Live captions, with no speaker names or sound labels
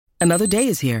Another day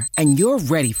is here, and you're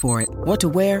ready for it. What to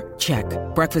wear? Check.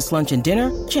 Breakfast, lunch, and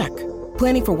dinner? Check.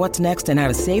 Planning for what's next and how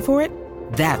to save for it?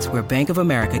 That's where Bank of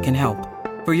America can help.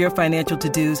 For your financial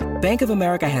to-dos, Bank of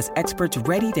America has experts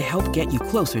ready to help get you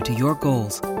closer to your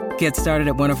goals. Get started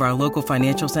at one of our local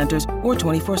financial centers or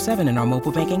 24/7 in our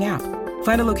mobile banking app.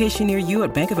 Find a location near you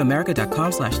at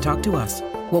bankofamerica.com/talktous.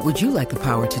 What would you like the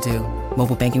power to do?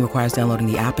 Mobile banking requires downloading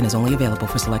the app and is only available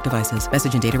for select devices.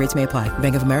 Message and data rates may apply.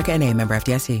 Bank of America N.A., member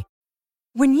FDIC.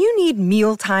 When you need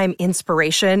mealtime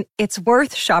inspiration, it's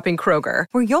worth shopping Kroger,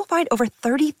 where you'll find over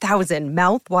 30,000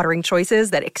 mouth-watering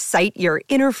choices that excite your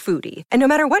inner foodie. And no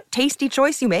matter what tasty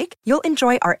choice you make, you'll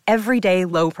enjoy our everyday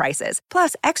low prices,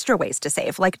 plus extra ways to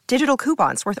save, like digital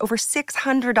coupons worth over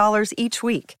 $600 each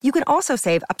week. You can also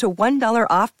save up to $1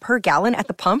 off per gallon at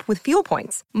the pump with fuel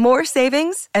points. More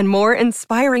savings and more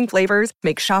inspiring flavors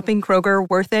make shopping Kroger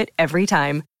worth it every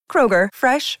time. Kroger,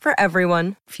 fresh for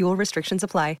everyone. Fuel restrictions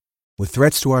apply. With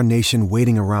threats to our nation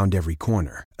waiting around every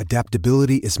corner,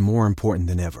 adaptability is more important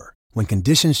than ever. When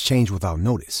conditions change without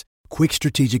notice, quick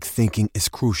strategic thinking is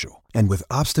crucial. And with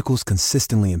obstacles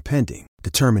consistently impending,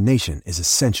 determination is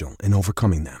essential in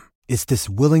overcoming them. It's this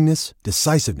willingness,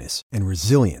 decisiveness, and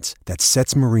resilience that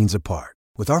sets Marines apart.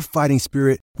 With our fighting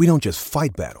spirit, we don't just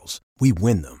fight battles, we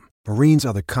win them. Marines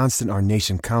are the constant our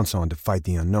nation counts on to fight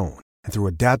the unknown. And through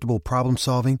adaptable problem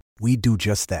solving, we do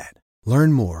just that.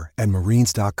 Learn more at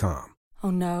marines.com. Oh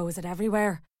no, is it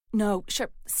everywhere? No, sure,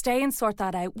 stay and sort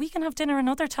that out. We can have dinner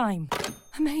another time.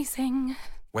 Amazing.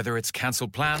 Whether it's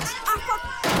cancelled plans...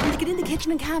 I need to get in the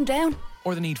kitchen and calm down.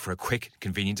 Or the need for a quick,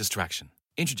 convenient distraction.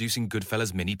 Introducing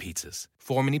Goodfellas Mini Pizzas.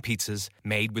 4 mini pizzas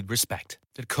made with respect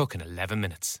that cook in 11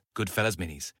 minutes. Goodfellas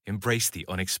Minis. Embrace the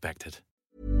unexpected.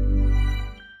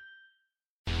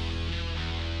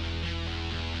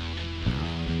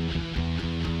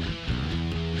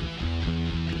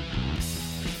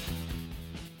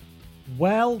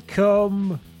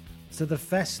 Welcome to the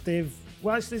festive...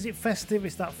 Well, is it festive?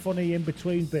 It's that funny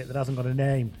in-between bit that hasn't got a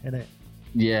name in it.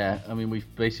 Yeah, I mean, we've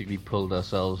basically pulled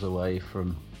ourselves away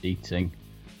from eating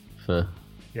for...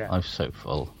 Yeah. I'm so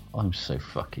full. I'm so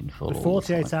fucking full. The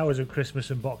 48 hours of Christmas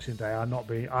and Boxing Day are not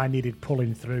being... I needed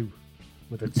pulling through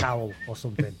with a towel or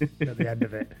something at the end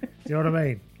of it. Do you know what I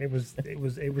mean? It was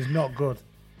not good.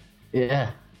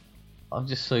 Yeah. I'm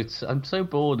so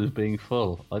bored of being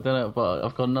full. I don't know, but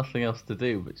I've got nothing else to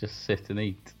do but just sit and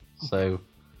eat. So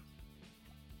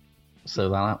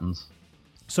that happens.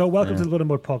 So welcome to the Blood and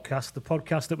Mud podcast, the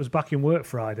podcast that was back in work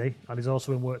Friday and is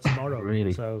also in work tomorrow.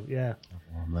 Really? So yeah.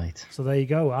 Oh, mate. So there you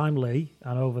go. I'm Lee,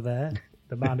 and over there,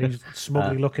 the man who's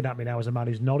smugly looking at me now as a man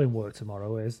who's not in work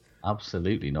tomorrow is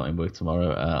absolutely not in work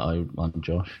tomorrow. I'm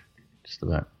Josh. Just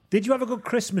about. Did you have a good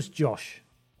Christmas, Josh?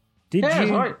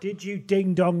 Did you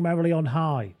ding dong merrily on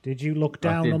high? Did you look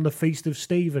down on the feast of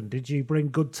Stephen? Did you bring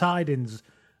good tidings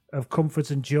of comfort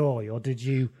and joy, or did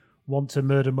you want to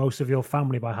murder most of your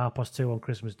family by 2:30 on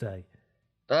Christmas Day?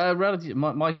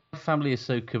 My family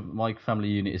is my family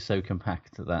unit is so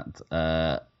compact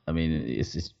that I mean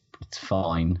it's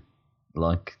fine.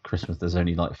 Like Christmas, there's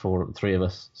only like three of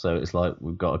us, so it's like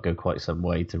we've got to go quite some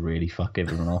way to really fuck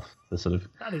everyone off to sort of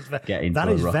get into that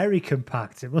is very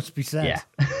compact. It must be said. Yeah,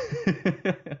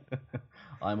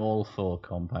 I'm all for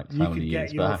compact family units. You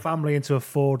could get your family into a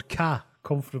Ford car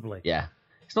comfortably. Yeah,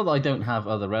 it's not that I don't have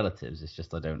other relatives; it's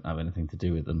just I don't have anything to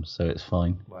do with them, so it's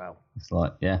fine. Wow, it's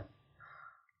like good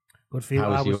for you.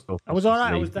 I was all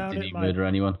right. I was down. Did you murder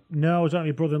anyone? No, I was at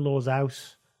my brother-in-law's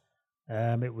house.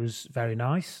 It was very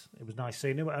nice. It was nice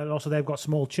seeing him, and also they've got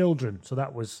small children, so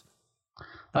that was.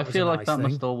 I feel like that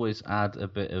must always add a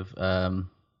bit of.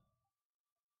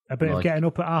 A bit of getting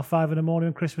up at 5:30 in the morning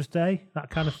on Christmas Day, that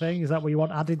kind of thing. Is that what you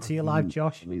want added to your life,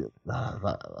 Josh?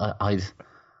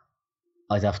 I'd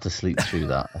have to sleep through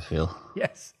that. I feel.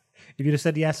 Yes, if you'd have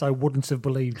said yes, I wouldn't have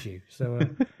believed you. So.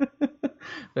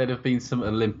 There'd have been some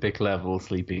Olympic level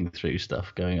sleeping through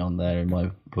stuff going on there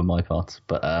for my part,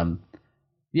 but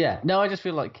yeah, no, I just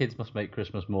feel like kids must make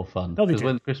Christmas more fun. Because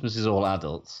when Christmas is all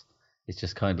adults, it's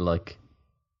just kind of like,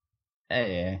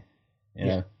 hey, you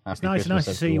know, it's nice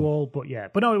to see you all, but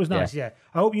no, it was nice. Yeah,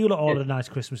 I hope you all had a nice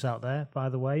Christmas out there, by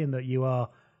the way, and that you are,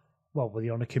 well, whether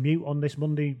you're on a commute on this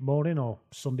Monday morning or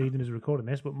Sunday evening as we're recording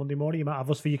this, but Monday morning you might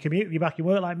have us for your commute. You're back in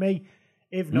work like me.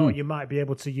 If not, you might be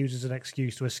able to use as an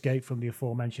excuse to escape from the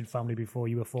aforementioned family before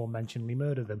you aforementionedly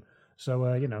murder them. So,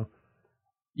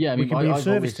 yeah, I mean, we can be of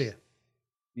service to you.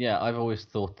 Yeah, I've always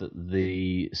thought that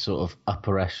the sort of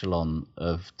upper echelon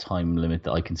of time limit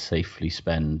that I can safely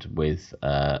spend with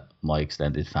my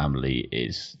extended family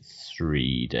is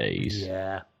 3 days.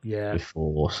 Yeah.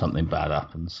 Before something bad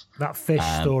happens. That fish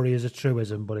story is a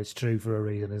truism, but it's true for a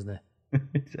reason, isn't it?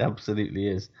 It absolutely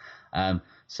is.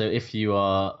 So if you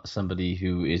are somebody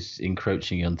who is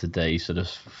encroaching on today, sort of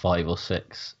 5 or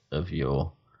 6 of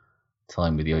your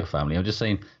time with your family, I'm just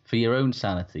saying, for your own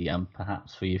sanity and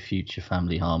perhaps for your future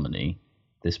family harmony,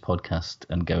 this podcast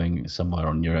and going somewhere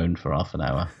on your own for half an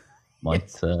hour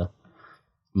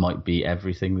might be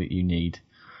everything that you need.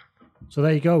 So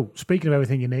there you go. Speaking of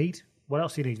everything you need, what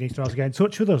else do you need? You need to get in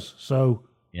touch with us. So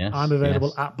I'm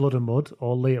available at Blood and Mud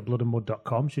or Lee at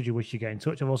bloodandmud.com should you wish to get in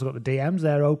touch. I've also got the DMs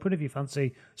there open if you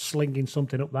fancy slinging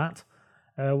something up that.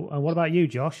 And what about you,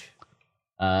 Josh?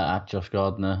 At Josh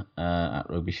Gardner, at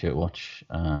Rugby Shirt Watch,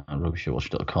 at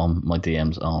rugbyshirtwatch.com. My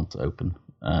DMs aren't open.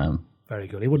 Very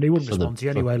good. He wouldn't respond to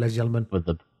you anyway, ladies and gentlemen. For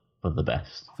the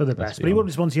best. For the best. But he wouldn't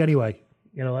respond to you anyway.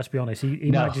 You know, let's be honest.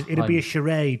 It'd be a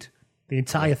charade. The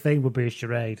entire thing would be a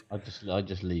charade. I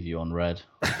just leave you on red.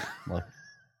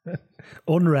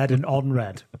 Unread and on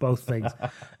red, both things.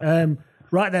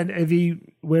 Right then,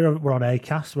 we're on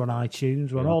Acast, we're on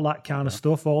iTunes, we're on all that kind of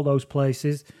stuff, all those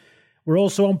places. We're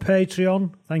also on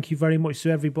Patreon. Thank you very much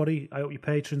to everybody. I hope your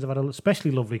patrons have had an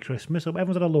especially lovely Christmas. I hope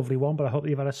everyone's had a lovely one, but I hope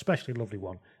you've had an especially lovely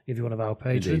one if you're one of our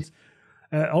patrons.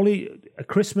 Only a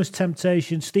Christmas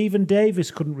temptation. Stephen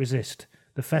Davis couldn't resist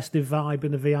the festive vibe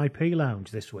in the VIP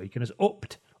lounge this week and has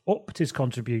upped his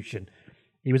contribution.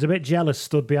 He was a bit jealous,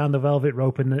 stood behind the velvet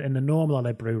rope in the normal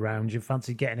Ale Brew lounge and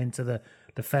fancied getting into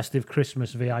the festive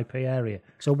Christmas VIP area.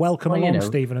 So welcome along,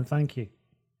 Stephen, and thank you.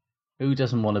 Who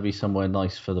doesn't want to be somewhere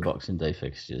nice for the Boxing Day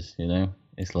fixtures? You know,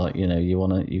 it's like, you know,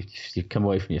 you come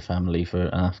away from your family for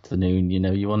an afternoon. You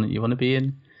know, you want to be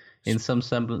in some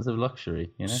semblance of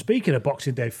luxury. You know. Speaking of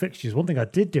Boxing Day fixtures, one thing I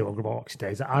did do on Boxing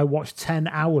Day is that I watched 10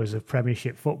 hours of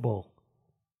Premiership football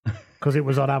because it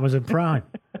was on Amazon Prime.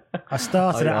 I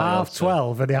started at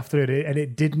 12:30 in the afternoon, and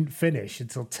it didn't finish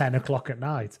until 10 o'clock at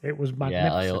night. It was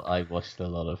magnificent. Yeah, I watched a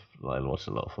lot of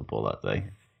football that day.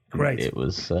 Great. It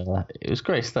was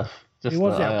great stuff. It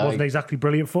wasn't exactly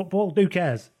brilliant football. Who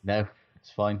cares? No, it's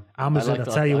fine. Amazon, I'll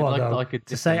tell you what, though,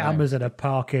 to say Amazon are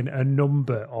parking a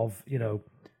number of, you know,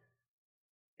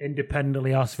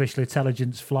 independently artificial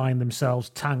intelligence flying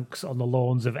themselves tanks on the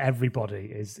lawns of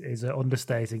everybody is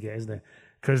understating it, isn't it?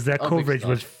 Because their coverage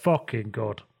was fucking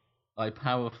good. I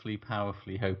powerfully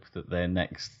hope that their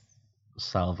next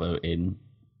salvo in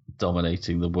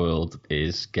dominating the world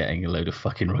is getting a load of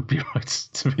fucking rugby rights,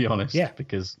 to be honest. Yeah.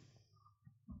 Because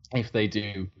if they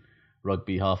do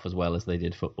rugby half as well as they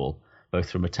did football, both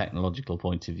from a technological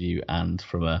point of view and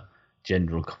from a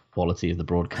general quality of the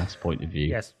broadcast point of view,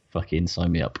 yes, fucking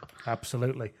sign me up.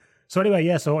 Absolutely. So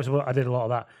anyway, so I did a lot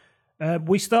of that.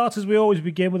 We start, as we always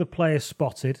begin, with a player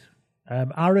spotted.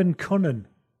 Aaron Cunnan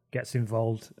gets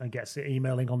involved and gets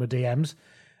emailing on the DMs.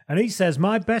 And he says,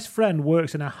 my best friend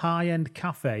works in a high-end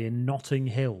cafe in Notting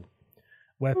Hill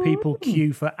where people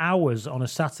queue for hours on a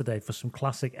Saturday for some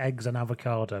classic eggs and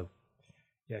avocado.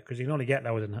 Yeah, because you can only get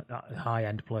those in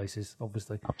high-end places,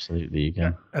 obviously. Absolutely, you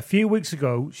can. A few weeks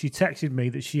ago, she texted me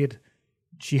that she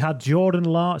had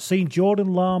seen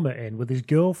Jordan Lama in with his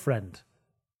girlfriend.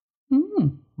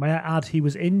 May I add, he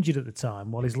was injured at the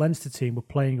time while his Leinster team were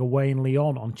playing away in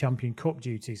Lyon on Champion Cup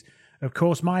duties. Of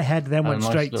course, my head then went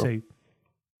straight to...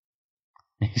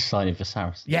 He's signing for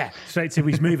Saracens. Yeah, straight to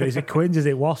his moving. Is it Quins? Is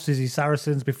it Wasps? Is it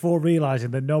Saracens? Before realising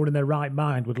that no one in their right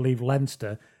mind would leave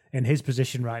Leinster in his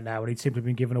position right now, and he'd simply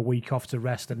been given a week off to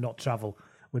rest and not travel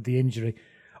with the injury.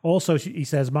 Also, he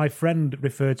says, my friend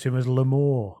referred to him as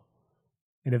L'Amour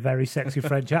in a very sexy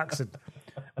French accent,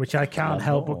 which I can't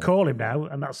help but call him now.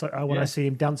 And that's when I see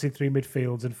him dancing through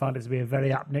midfields and find it to be a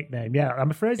very apt nickname. Yeah,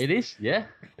 I'm afraid it is. Yeah,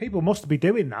 people must be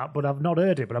doing that, but I've not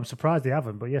heard it. But I'm surprised they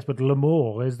haven't. But yes, but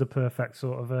L'Amour is the perfect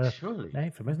sort of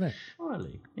name for him, isn't it?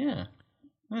 Surely, yeah.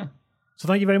 So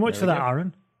thank you very much for that,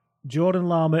 Aaron. Jordan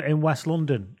Lama in West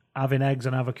London having eggs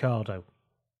and avocado.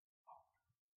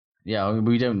 Yeah, I mean,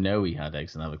 we don't know he had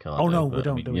eggs and avocado. Oh no, we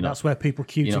don't do it. That's where people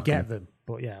queue to get them.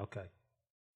 But yeah, okay.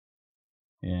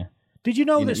 Yeah. Did you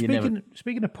know that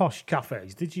speaking of posh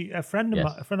cafes, a friend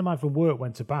of mine from work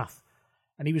went to Bath,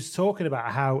 and he was talking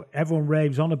about how everyone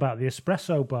raves on about the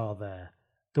espresso bar there,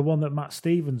 the one that Matt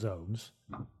Stevens owns,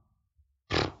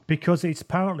 because it's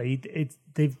apparently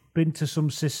they've been to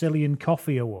some Sicilian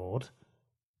coffee awards,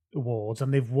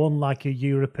 and they've won like a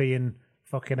European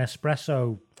fucking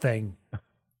espresso thing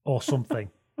or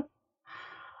something.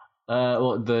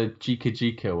 The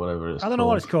Jika or whatever it's called. I don't know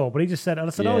what it's called, but he just said, and I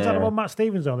said, is that the one Matt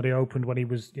Stevens on that he opened when he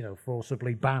was,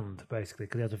 forcibly banned, basically,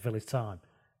 because he had to fill his time?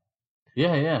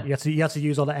 Yeah. He had to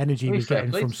use all the energy he was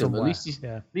getting from somewhere.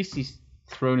 At least he's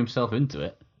thrown himself into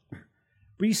it.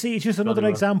 But you see, it's just another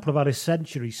example of how this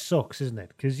century sucks, isn't it?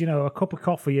 Because, a cup of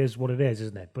coffee is what it is,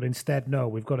 isn't it? But instead, no,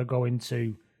 we've got to go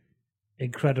into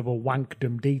incredible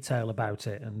wankdom detail about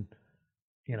it, and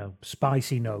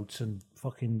spicy notes and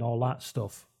fucking all that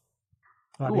stuff.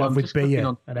 Like the average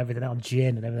beer and everything else,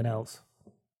 gin and everything else.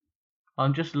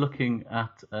 I'm just looking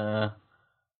at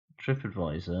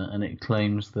TripAdvisor, and it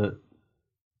claims that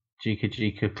Jika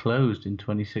Jika closed in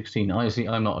 2016.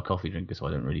 I'm not a coffee drinker, so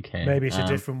I don't really care. Maybe it's a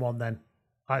different one then.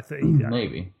 I think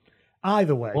maybe.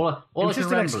 Either way, it was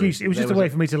just an excuse. It was just a way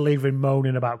for me to leave him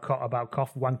moaning about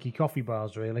wanky coffee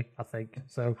bars. Really, I think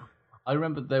so. I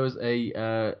remember there was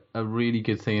a really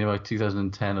good thing in about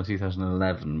 2010 or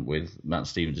 2011 with Matt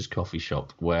Stevens' coffee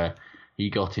shop where he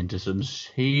got into some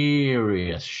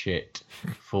serious shit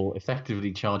for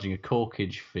effectively charging a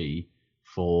corkage fee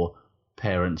for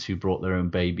parents who brought their own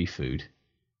baby food.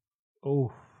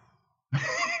 Oh,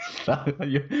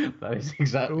 that is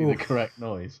exactly the correct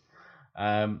noise.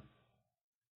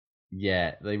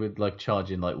 Yeah, they would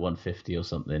charge in $150 or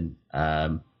something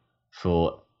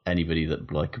for anybody that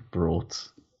brought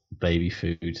baby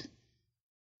food,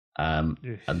 and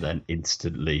then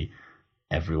instantly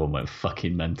everyone went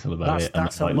fucking mental about it.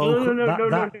 That's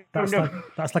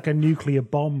like a nuclear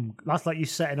bomb. That's like you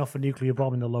setting off a nuclear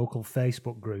bomb in the local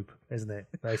Facebook group, isn't it?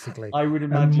 Basically, I would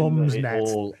imagine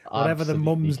Mumsnet, whatever the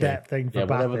Mumsnet thing for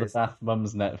whatever Bath is. The Bath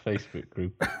Mumsnet Facebook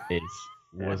group is.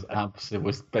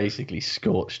 was basically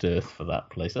scorched earth for that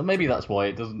place, and maybe that's why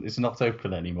it's not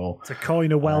open anymore. To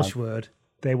coin a Welsh word,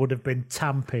 they would have been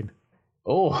tamping.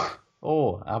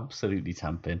 Oh, absolutely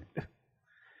tamping.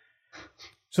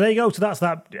 So there you go. So that's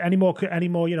that. Any more,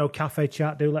 cafe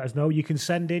chat, do let us know. You can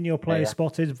send in your player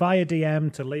spotters via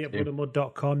DM to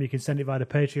lee@bloodandmud.com. You can send it via the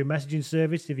Patreon messaging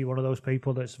service if you're one of those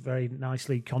people that's very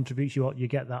nicely contributes. You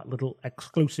get that little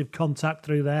exclusive contact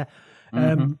through there.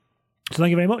 So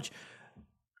thank you very much.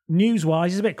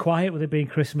 News-wise, it's a bit quiet with it being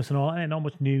Christmas and all. Not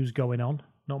much news going on.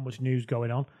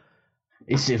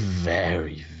 It's a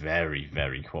very, very,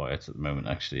 very quiet at the moment,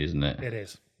 actually, isn't it? It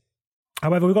is.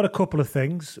 However, we've got a couple of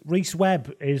things. Reece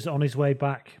Webb is on his way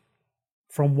back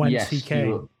from whence he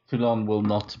came. Toulon will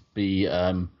not be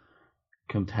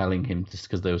compelling him just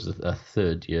because there was a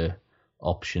third-year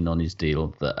option on his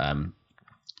deal that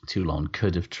Toulon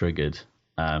could have triggered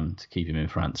to keep him in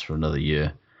France for another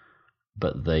year.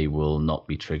 But they will not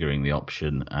be triggering the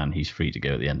option, and he's free to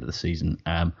go at the end of the season.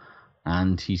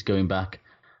 And he's going back.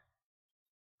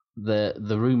 The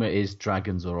rumour is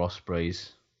Dragons or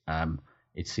Ospreys.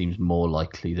 It seems more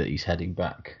likely that he's heading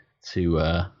back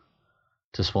to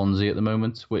Swansea at the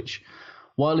moment, which,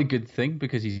 while a good thing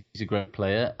because he's a great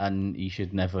player and he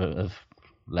should never have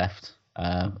left.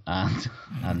 And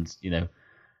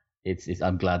it's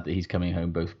I'm glad that he's coming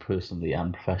home both personally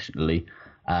and professionally.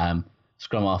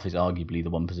 Scrum half is arguably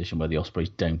the one position where the Ospreys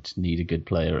don't need a good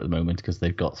player at the moment because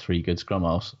they've got 3 good scrum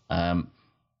halves.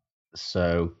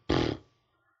 So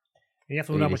you have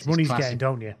to know how much money he's getting,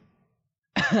 don't you?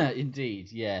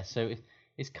 Indeed, yeah. So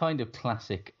it's kind of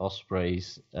classic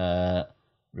Ospreys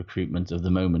recruitment of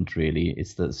the moment, really.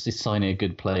 It's signing a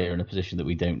good player in a position that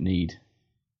we don't need.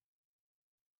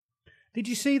 Did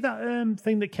you see that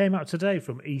thing that came out today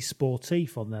from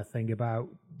eSportif on their thing about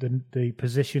the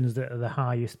positions that are the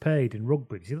highest paid in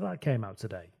rugby? Did you see that came out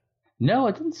today? No,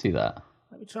 I didn't see that.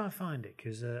 Let me try and find it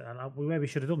because we maybe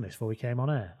should have done this before we came on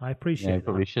air. I appreciate it.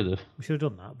 Probably should have. We should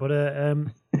have done that. But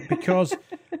because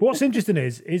what's interesting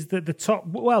is that the top...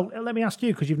 Well, let me ask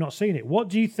you because you've not seen it. What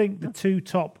do you think the 2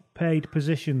 top paid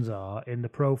positions are in the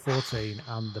Pro 14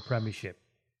 and the Premiership?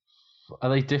 Are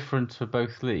they different for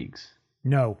both leagues?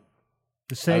 No.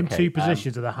 The same 2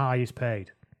 positions are the highest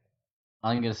paid.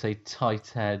 I'm going to say tight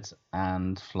head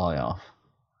and fly off.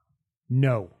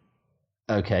 No.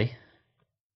 Okay.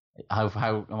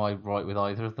 How am I right with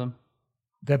either of them?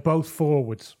 They're both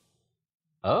forwards.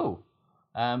 Oh.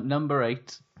 Number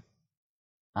 8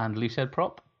 and loose head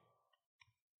prop?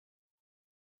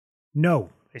 No.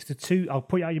 It's the 2... I'll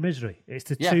put you out of your misery. It's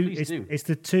the 2... It's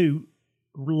the 2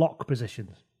 lock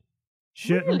positions.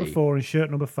 Shirt number 4 and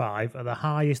shirt number 5 are the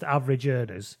highest average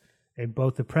earners in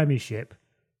both the Premiership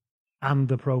and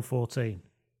the Pro 14.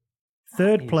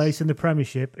 Third place in the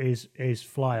Premiership is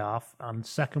fly half, and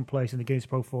second place in the Guinness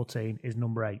Pro 14 is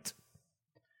number 8.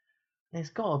 There's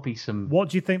got to be some... What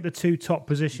do you think the 2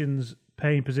 top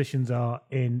paying positions are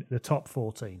in the top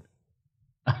 14?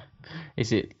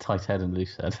 Is it tight head and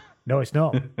loose head? No, it's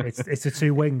not. It's the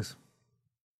 2 wings.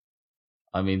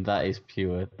 I mean, that is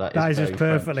pure. That is just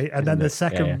perfectly. French, and then the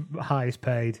second highest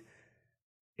paid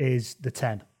is the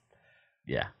 10.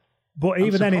 Yeah. But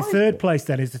even then, in third place,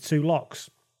 then is the 2 locks.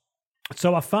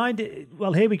 So I find it.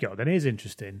 Well, here we go. Then here's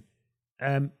interesting.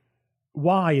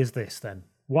 Why is this then?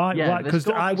 Why? Because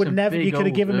I would never. You could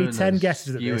have given me 10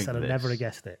 guesses at this, and I'd never have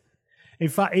guessed it. In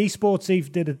fact, Esports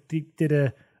Eve did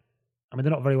a. I mean,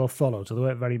 they're not very well followed, so there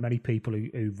weren't very many people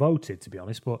who voted, to be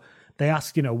honest. But they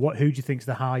asked, who do you think's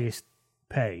the highest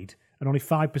paid, and only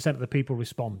 5% of the people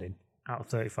responding out of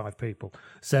 35 people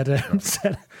said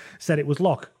it was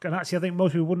Locke. And actually, I think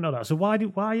most people wouldn't know that. So why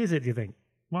is it? Do you think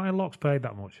why are Locke's paid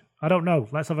that much? I don't know.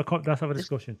 Let's have a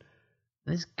discussion.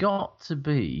 There's got to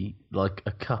be like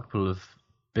a couple of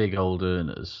big old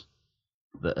earners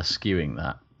that are skewing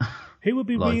that. Who would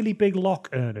be really big Locke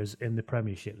earners in the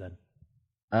Premiership then?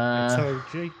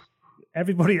 Toji,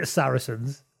 everybody at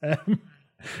Saracens. Everyone.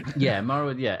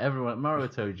 Maro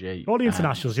Toji. All the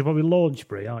internationals, you're probably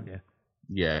Launchbury, aren't you?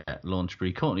 Yeah,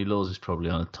 Launchbury. Courtney Laws is probably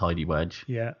on a tidy wedge.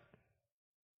 Yeah.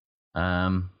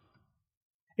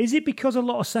 Is it because a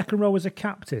lot of second rowers are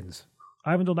captains?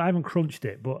 I haven't crunched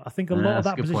it, but I think a lot of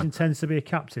that position tends to be a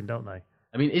captain, don't they?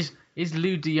 I mean, is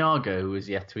Lou Diago, who has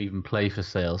yet to even play for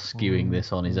Sale, skewing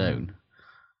this on his own?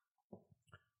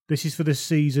 This is for the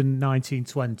season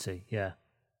 1920, yeah.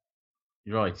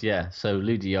 Right, yeah. So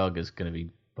Lou Diago's going to be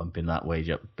bumping that wage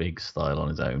up big style on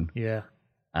his own. Yeah.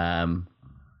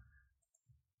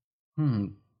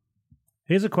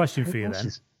 Here's a question for you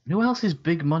then. Who else is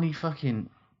big money fucking...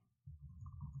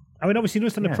 I mean, obviously,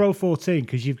 just on the Pro 14,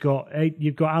 because you've got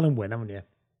Alan Wynne, haven't you?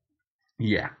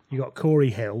 Yeah. You got Corey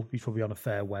Hill, who's probably on a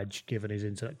fair wedge given his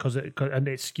internet, and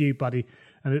it's skewed by the...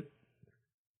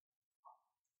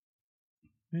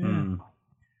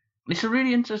 It's a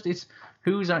really interesting. It's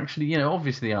who's actually,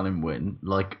 obviously Alan Wynne,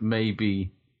 maybe,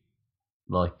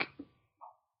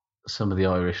 some of the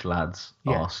Irish lads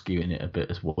are skewing it a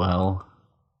bit as well.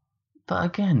 But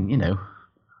again, you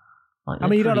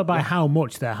don't know by how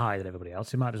much they're higher than everybody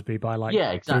else. It might just be by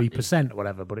 3% or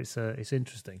whatever. But it's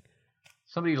interesting.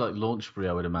 Somebody like Launchbury,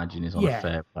 I would imagine, is on a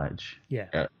fair wedge.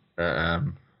 Yeah.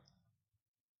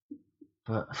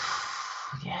 But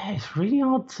it's really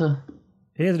hard to.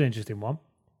 Here's an interesting one.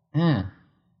 Yeah.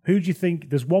 Who do you think...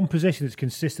 There's one position that's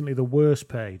consistently the worst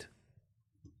paid.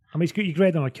 I mean, you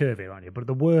grade on a curve here, aren't you? But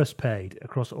the worst paid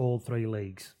across all three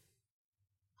leagues.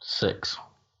 6.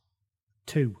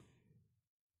 2.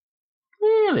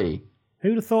 Really?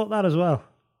 Who'd have thought that as well?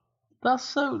 That's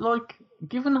so,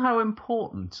 given how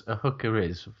important a hooker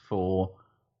is for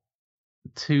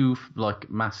two,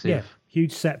 massive...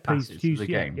 huge set pieces. Huge the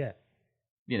game.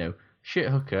 Yeah. Shit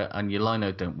hooker and your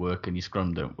line-out don't work and your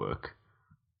scrum don't work.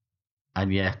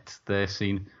 And yet they're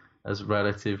seen as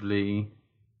relatively...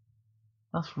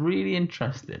 That's really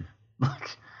interesting.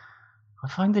 I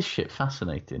find this shit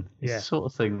fascinating. It's the sort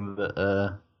of thing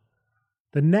that...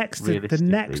 The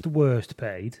next worst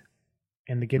paid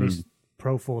in the Guinness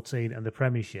Pro 14 and the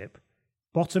Premiership,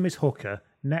 bottom is hooker,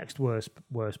 next worst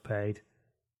paid,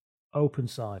 open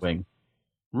side. Wing.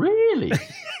 Really?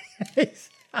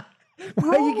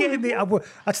 Where are you getting the...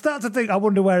 I start to think, I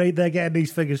wonder where they're getting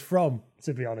these figures from,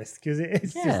 to be honest, because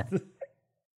it's just...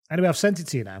 Anyway, I've sent it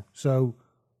to you now. So,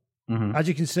 as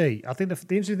you can see, I think the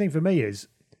interesting thing for me is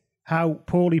how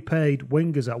poorly paid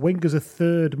wingers are. Wingers are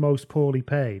third most poorly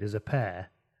paid as a pair.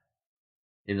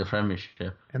 In the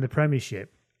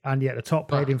Premiership. And yet the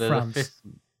top paid in France.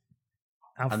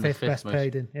 And fifth best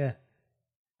paid in,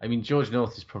 I mean, George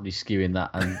North is probably skewing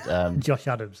that, and... Josh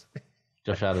Adams.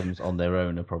 Josh Adams on their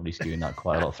own are probably skewing that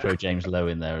quite a lot. Throw James Lowe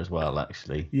in there as well,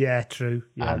 actually. Yeah, true.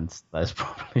 Yeah. And there's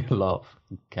probably a lot of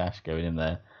cash going in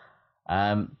there.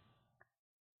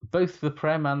 Both the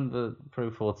Prem and the Pro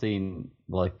 14,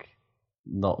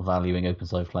 not valuing open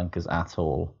side flankers at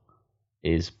all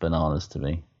is bananas to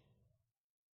me.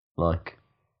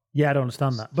 Yeah, I don't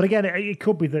understand that. But again, it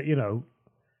could be that,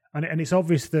 and it's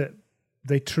obvious that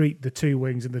they treat the two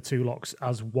wings and the two locks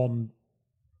as one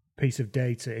piece of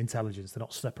data intelligence. They're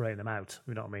not separating them out.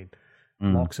 You know what I mean?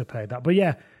 Locks are paid that. But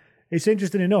yeah, it's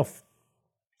interesting enough.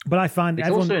 But I find it's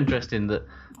also interesting that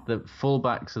the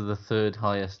fullbacks are the third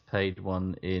highest paid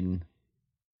one in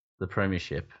the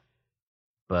Premiership,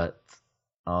 but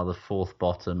are the fourth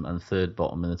bottom and third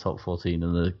bottom in the top 14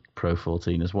 and the Pro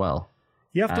 14 as well.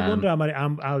 You have to wonder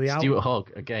how the Stuart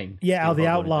Hogg again. Yeah, how the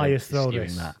outliers throw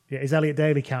this. That. Yeah, is Elliot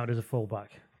Daly counted as a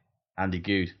fullback? Andy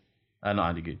Good. Not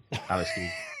Andy Good. Alex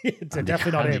Good.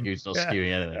 Definitely not him. Andy Good's not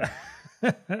skewing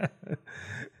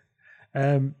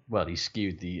anything. Well, he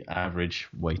skewed the average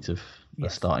weight of the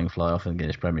starting fly-off in the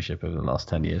Guinness Premiership over the last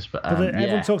 10 years. But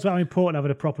everyone talks about how important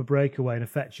having a proper breakaway and a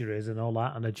fetcher is and all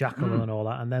that, and a jackal and all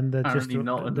that, and then they're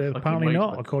apparently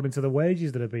not, according to the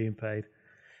wages that are being paid.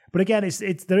 But again,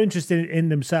 they're interested in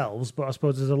themselves, but I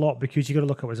suppose there's a lot, because you've got to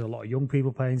look at there's a lot of young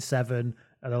people paying 7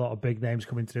 and a lot of big names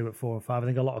coming through at 4 and 5. I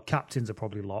think a lot of captains are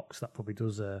probably locks. That probably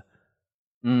does a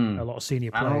lot of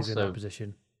senior players in that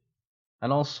position.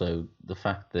 And also the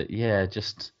fact that,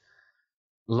 just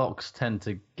locks tend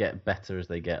to get better as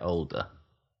they get older,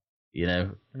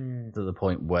 to the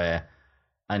point where,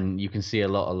 and you can see a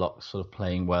lot of locks sort of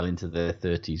playing well into their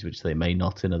 30s, which they may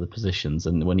not in other positions.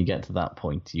 And when you get to that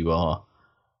point, you are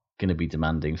going to be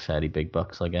demanding fairly big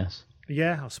bucks, I guess.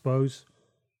 Yeah, I suppose.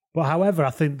 But however,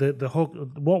 I think that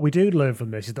what we do learn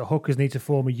from this is that hookers need to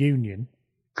form a union.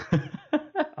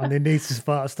 And they need to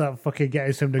start fucking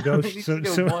getting some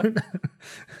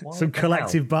some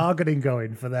collective bargaining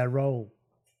going for their role.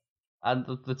 And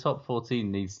the top 14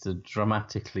 needs to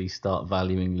dramatically start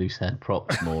valuing loose head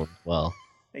props more as well.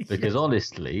 Because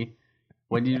honestly,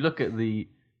 when you look at the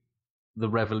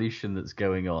revolution that's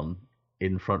going on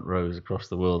in front rows across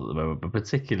the world at the moment, but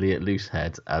particularly at loose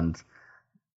head, and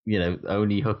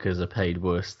only hookers are paid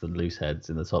worse than loose heads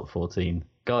in the top 14.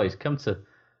 Guys, come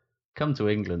to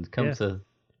England, come to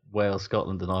Wales,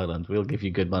 Scotland, and Ireland. We'll give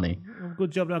you good money. Good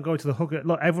job now going to the hooker.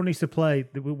 Look, everyone needs to play.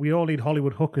 We all need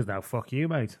Hollywood hookers now. Fuck you,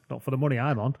 mate. Not for the money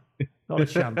I'm on. Not a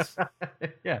chance.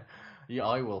 Yeah,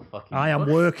 I will fucking. I am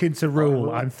working to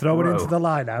rule. I'm throwing into the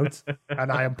line out, and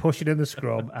I am pushing in the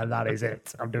scrum, and that is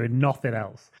it. I'm doing nothing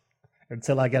else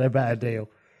until I get a better deal.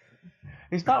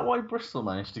 Is that why Bristol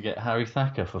managed to get Harry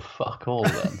Thacker for fuck all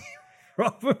then?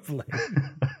 Probably.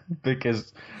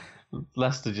 Because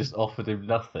Leicester just offered him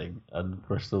nothing, and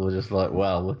Bristol were just like,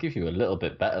 well, we'll give you a little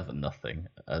bit better than nothing.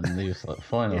 And he was like,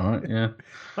 fine, all right, yeah.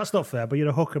 That's not fair, but you're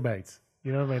a hooker, mate.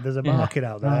 You know what I mean? There's a market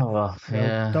out there. Oh, well,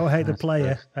 yeah. Don't hate the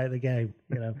player, hate the game,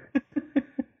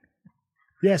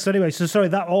 Yeah, so anyway, sorry,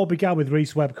 that all began with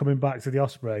Reece Webb coming back to the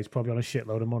Ospreys, probably on a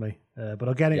shitload of money. But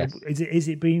again, yes. Is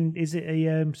it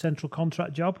a central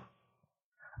contract job?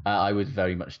 I would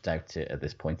very much doubt it at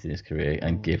this point in his career,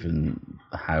 and given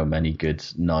how many good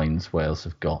nines Wales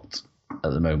have got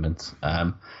at the moment,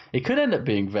 it could end up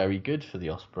being very good for the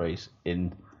Ospreys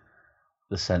in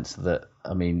the sense that,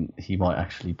 he might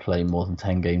actually play more than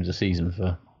 10 games a season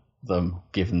for them,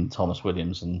 given Thomas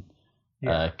Williams and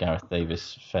Gareth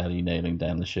Davis fairly nailing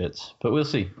down the shirts. But we'll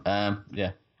see.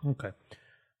 Yeah. Okay.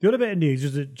 The other bit of news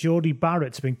is that Geordie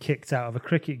Barrett's been kicked out of a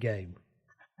cricket game.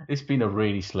 It's been a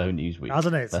really slow news week,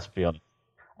 hasn't it? Let's be honest.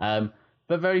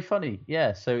 But very funny,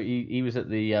 yeah. So he was at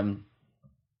the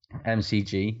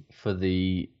MCG for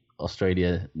the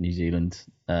Australia-New Zealand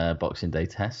Boxing Day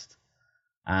test,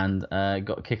 and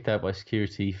got kicked out by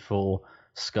security for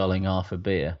sculling half a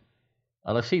beer.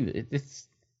 And I've seen it's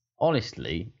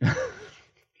honestly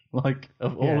like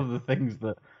of all of the things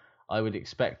that I would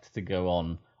expect to go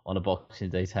on a Boxing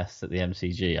Day test at the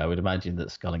MCG, I would imagine that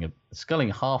sculling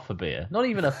half a beer, not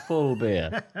even a full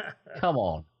beer, come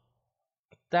on,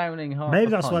 downing half. Maybe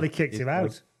that's why they kicked him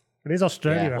out. It is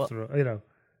Australia after all,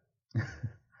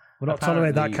 We're not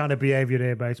tolerating that kind of behaviour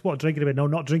here, mate. What, drinking a bit? No,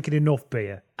 not drinking enough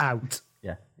beer. Out.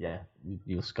 Yeah.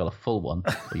 You'll scull a full one,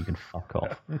 or you can fuck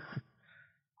off.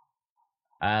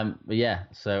 But yeah,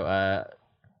 so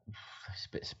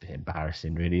it's a bit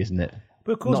embarrassing, really, isn't it?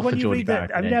 But of course, when you read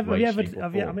that,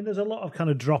 there's a lot of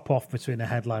kind of drop off between the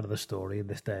headline of the story in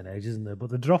this day and age, isn't there? But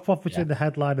the drop off between the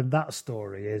headline and that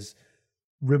story is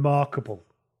remarkable.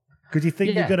 Because you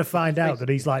think you're going to find out that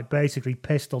he's like basically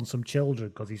pissed on some children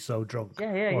because he's so drunk.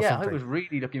 Yeah. I was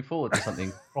really looking forward to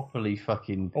something properly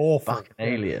fucking awful,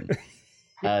 alien.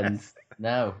 And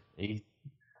no,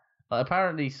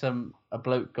 apparently a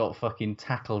bloke got fucking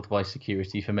tackled by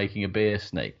security for making a beer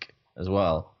snake as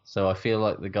well. So I feel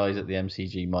like the guys at the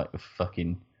MCG might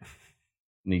fucking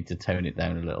need to tone it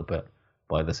down a little bit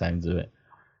by the sounds of it.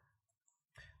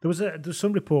 There's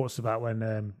some reports about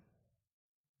when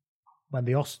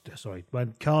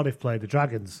Cardiff played the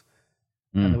Dragons,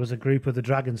 and there was a group of the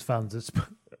Dragons fans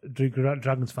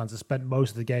that spent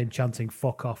most of the game chanting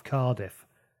 "fuck off Cardiff,"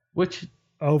 which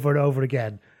over and over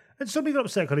again. And somebody got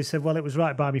upset because he said, "Well, it was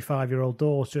right by my 5-year-old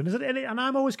daughter," and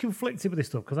I'm always conflicted with this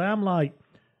stuff because I am like,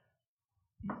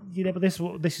 but this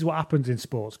is what happens in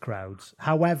sports crowds.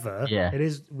 However,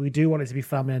 we do want it to be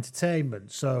family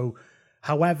entertainment. So,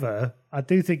 however, I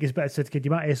do think it's better to say to the kid, you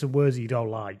might hear some words that you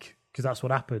don't like because that's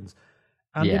what happens.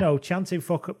 And chanting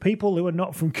 "fuck up," people who are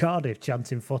not from Cardiff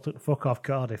chanting "fuck off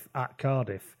Cardiff" at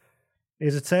Cardiff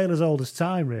is a tale as old as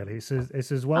time. Really, it's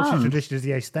as Welsh a tradition as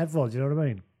the Eisteddfod. You know what I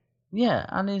mean? Yeah,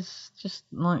 and it's just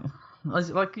like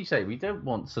you say, we don't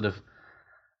want sort of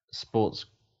sports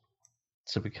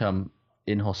to become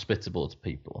inhospitable to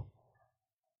people,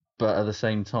 but at the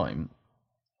same time,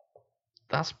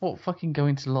 that's what fucking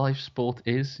going to live sport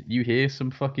is. You hear some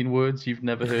fucking words you've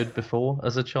never heard before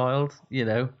as a child,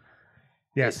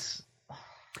 Yes.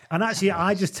 And actually,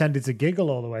 I just tended to giggle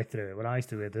all the way through it when I used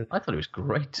to hear it. I thought it was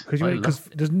great. Because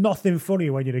there's nothing funny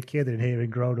when you're a kid and hearing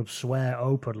grown-ups swear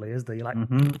openly, is there? You're like,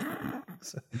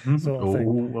 sort of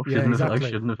thing. I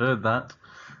shouldn't have heard that.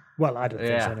 Well, I don't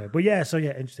think so. Anyway. But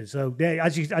interesting. So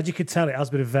as you can tell, it has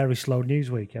been a very slow news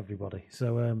week, everybody.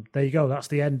 So there you go. That's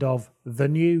the end of the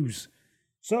news.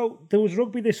 So there was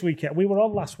rugby this weekend. We were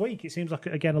on last week. It seems like,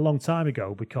 again, a long time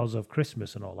ago because of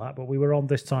Christmas and all that, but we were on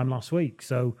this time last week.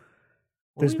 So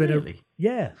there's been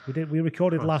we did. We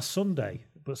recorded last Sunday,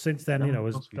 but since then,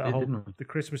 as the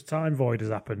Christmas time void has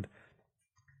happened.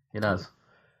 It has.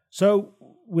 So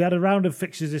we had a round of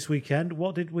fixtures this weekend.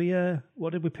 What did we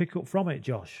pick up from it,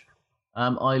 Josh?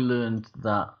 I learned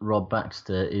that Rob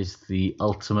Baxter is the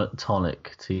ultimate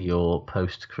tonic to your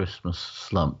post-Christmas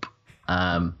slump.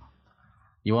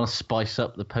 You want to spice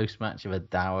up the post-match of a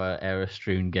dour,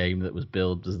 error-strewn game that was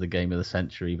billed as the game of the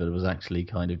century, but it was actually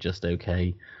kind of just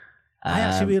okay. I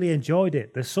actually really enjoyed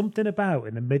it. There's something about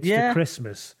in the midst of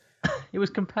Christmas. It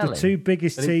was compelling. The two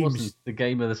biggest teams. It wasn't the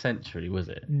game of the century, was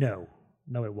it? No,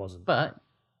 it wasn't. But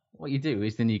what you do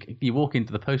is then you walk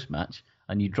into the post-match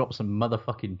and you drop some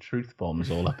motherfucking truth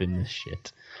bombs all up in this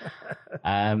shit.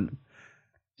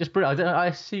 Just brilliant. I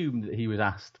assumed that he was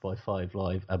asked by 5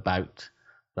 Live about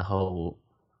the whole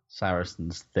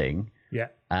Saracens thing. Yeah.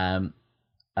 And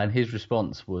his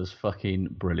response was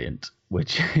fucking brilliant,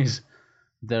 which is,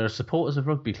 there are supporters of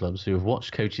rugby clubs who have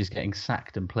watched coaches getting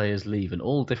sacked and players leave and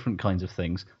all different kinds of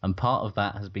things, and part of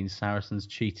that has been Saracens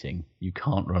cheating. You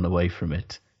can't run away from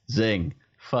it. Zing.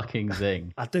 Fucking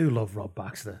zing. I do love Rob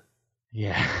Baxter.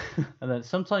 Yeah. And then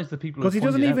sometimes the people... Because he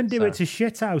doesn't even do it to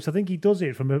shit house. I think he does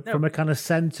it from a kind of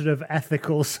centre of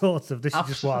ethical sort of, this is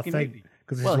just what I think.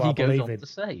 Because this is what I believe in. Well, he goes on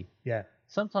to say... Yeah.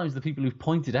 Sometimes the people who've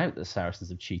pointed out that Saracens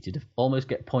have cheated almost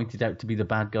get pointed out to be the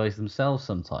bad guys themselves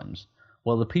sometimes.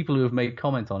 Well, the people who have made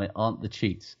comment on it aren't the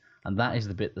cheats, and that is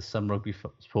the bit that some rugby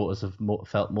supporters have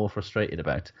felt more frustrated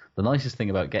about. The nicest thing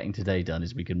about getting today done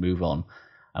is we can move on,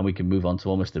 and we can move on to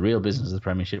almost the real business of the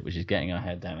Premiership, which is getting our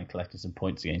head down and collecting some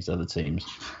points against other teams.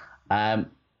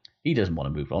 He doesn't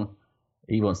want to move on.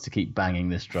 He wants to keep banging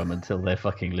this drum until they're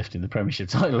fucking lifting the Premiership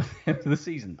title at the end of the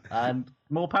season. And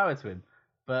more power to him.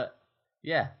 But,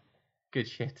 yeah, good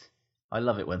shit. I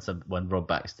love it when Rob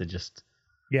Baxter just...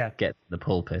 get the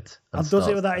pulpit. And does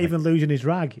it without even losing his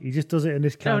rag. He just does it in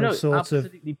this kind of sort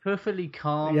absolutely perfectly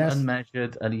calm and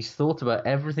measured, and he's thought about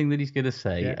everything that he's going to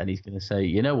say, and he's going to say,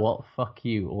 you know what, fuck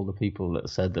you, all the people that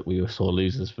said that we were sore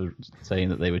losers for saying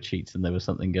that they were cheats and there was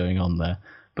something going on there.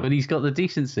 But he's got the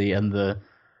decency and the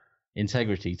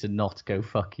integrity to not go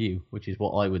fuck you, which is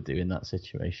what I would do in that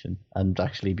situation, and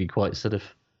actually be quite sort of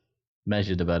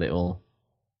measured about it all.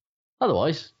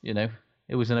 Otherwise,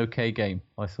 it was an okay game,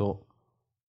 I thought.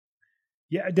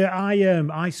 Yeah,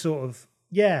 I sort of,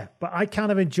 but I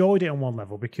kind of enjoyed it on one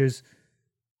level because...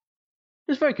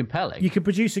 It's very compelling. You can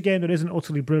produce a game that isn't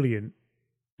utterly brilliant,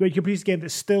 but you can produce a game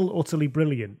that's still utterly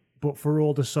brilliant, but for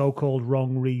all the so-called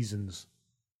wrong reasons.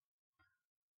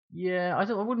 Yeah, I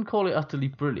wouldn't call it utterly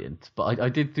brilliant, but I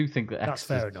do think that that's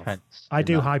fair enough. I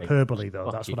do hyperbole, though.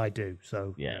 That's what I do.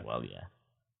 So yeah.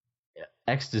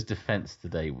 Exeter's defence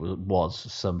today was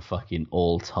some fucking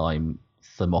all-time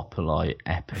Thermopylae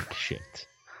epic shit.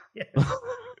 Yeah.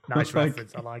 Nice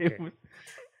reference. I like it.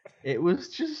 It was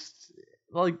just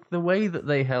like the way that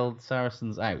they held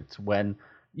Saracens out when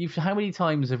how many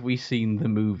times have we seen the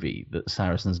movie that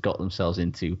Saracens got themselves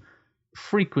into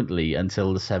frequently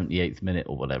until the 78th minute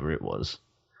or whatever it was,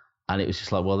 and it was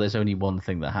just like, well, there's only one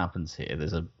thing that happens here.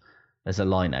 There's a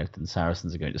line out and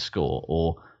Saracens are going to score,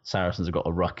 or Saracens have got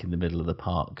a ruck in the middle of the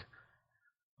park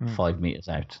 5 meters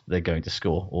out, they're going to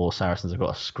score, or Saracens have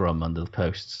got a scrum under the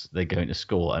posts, they're going to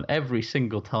score. And every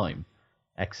single time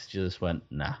Exeter just went,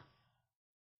 nah,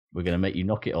 we're going to make you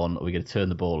knock it on, or we're going to turn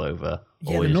the ball over.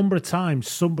 Yeah, the number of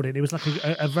times it was like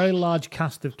a very large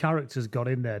cast of characters got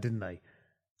in there, didn't they?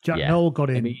 Jack Noel got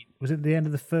in. Was it the end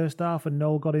of the first half, and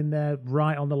Noel got in there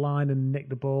right on the line and nicked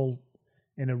the ball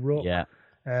in a ruck? Yeah.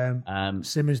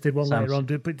 Simmons did one later on,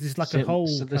 but there's like a whole.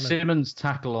 So the Simmons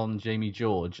tackle on Jamie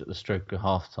George at the stroke of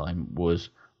halftime was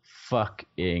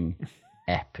fucking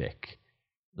epic.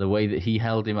 The way that he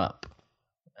held him up,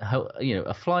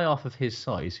 a fly half of his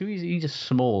size, he's just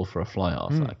small for a fly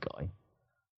half, that guy,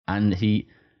 and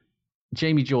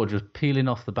Jamie George was peeling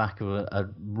off the back of a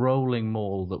rolling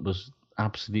maul that was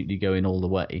absolutely going all the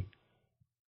way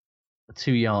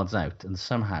 2 yards out, and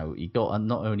somehow he got, and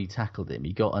not only tackled him,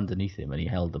 he got underneath him and he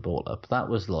held the ball up. That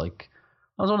was one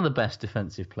of the best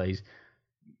defensive plays.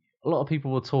 A lot of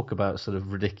people will talk about sort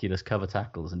of ridiculous cover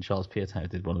tackles, and Charles Piutau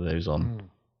did one of those on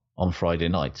Friday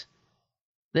night.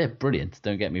 They're brilliant,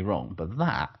 don't get me wrong, but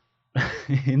that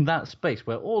in that space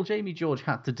where all Jamie George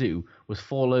had to do was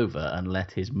fall over and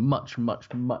let his much,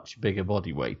 much, much bigger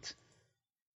body weight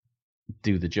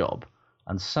do the job,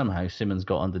 and somehow Simmons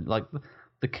got under. Like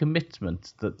the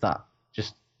commitment that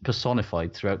just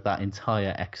personified throughout that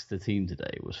entire Exeter team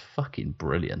today was fucking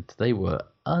brilliant. They were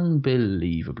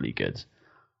unbelievably good.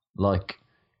 Like,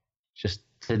 just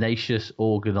tenacious,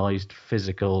 organised,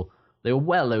 physical. They were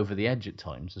well over the edge at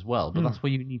times as well, but that's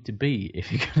where you need to be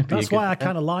if you're going to be. That's why I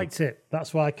kind of liked it.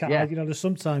 That's why there's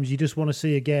sometimes you just want to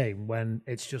see a game when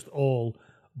it's just all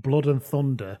blood and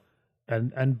thunder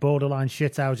and borderline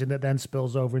shit-outing that then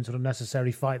spills over into an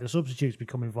unnecessary fight the substitutes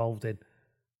become involved in.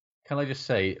 Can I just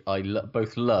say, I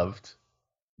both loved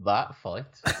that fight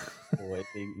for it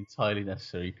being entirely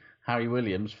necessary. Harry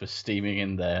Williams for steaming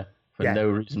in there for no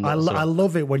reason whatsoever. I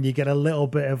love it when you get a little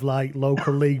bit of like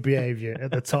local league behaviour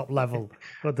at the top level,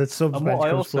 but the subs bench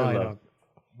comes flying on.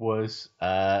 Was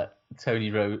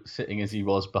Tony Rowe sitting as he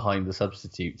was behind the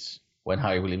substitutes when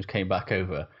Harry Williams came back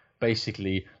over,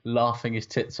 basically laughing his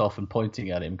tits off and pointing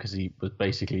at him because he was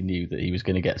basically knew that he was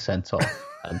going to get sent off,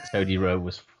 and Tony Rowe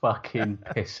was fucking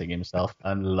pissing himself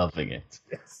and loving it.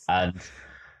 Yes. And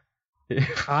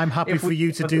I'm happy for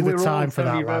you to do the time for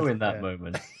Tony that. Rowe in that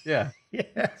moment, yeah.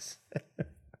 Yes.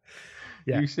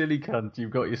 Yeah. You silly cunt!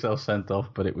 You've got yourself sent off,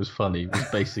 but it was funny. It was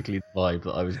basically the vibe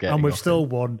that I was getting. And we've still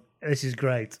won. This is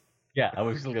great. Yeah, and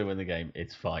we're still going to win the game.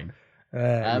 It's fine.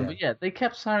 But yeah, they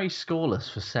kept Sarri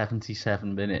scoreless for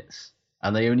 77 minutes,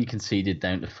 and they only conceded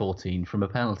down to 14 from a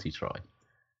penalty try.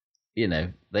 You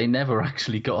know, they never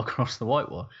actually got across the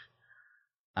whitewash,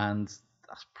 and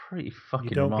that's pretty fucking.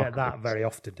 You don't remarkable. get that very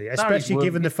often, do you? Especially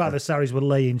given the fact that Sarris were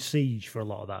laying siege for a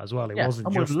lot of that as well. It wasn't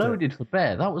and just was loaded for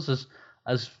bear. That was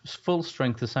as full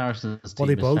strength as Saracens' team. Well,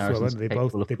 they both as were, weren't they? They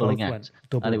both went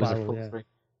double and it was barrel, a full three.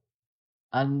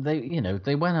 And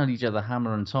they went at each other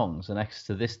hammer and tongs, and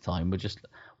Exeter this time were just.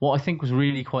 What I think was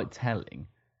really quite telling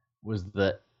was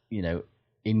that,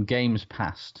 in games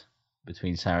past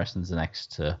between Saracens and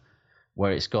Exeter,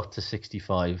 where it's got to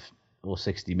 65 or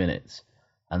 60 minutes,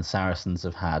 and Saracens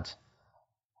have had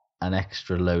an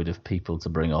extra load of people to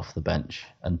bring off the bench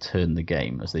and turn the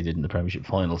game, as they did in the Premiership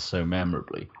final so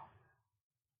memorably.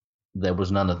 There was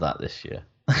none of that this year.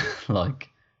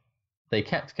 They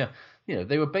kept going.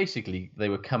 They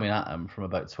were coming at them from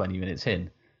about 20 minutes in,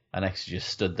 and Exeter just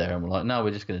stood there and were like, no,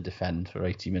 we're just going to defend for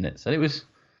 80 minutes. And it was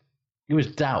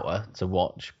dour to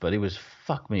watch, but it was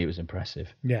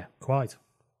impressive. Yeah, quite.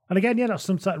 And again, that's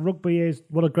sometimes rugby is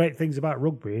one of the great things about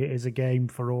rugby. It is a game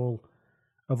for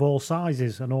all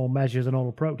sizes and all measures and all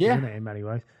approaches, isn't it, in many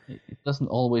ways? It doesn't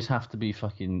always have to be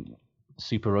fucking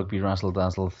Super Rugby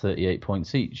razzle-dazzle 38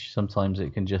 points each. Sometimes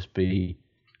it can just be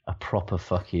a proper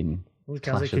fucking...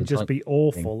 Because it can just be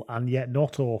awful and yet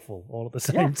not awful all at the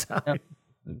same time. Yeah.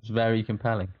 It's very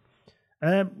compelling.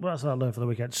 What else did I learn for the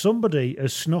weekend? Somebody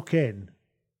has snuck in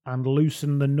and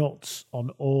loosened the nuts on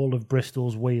all of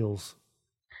Bristol's wheels.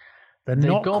 They're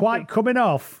not quite coming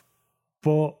off,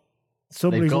 but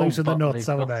somebody's loosened the nuts,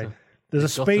 haven't they? There's a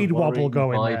speed wobble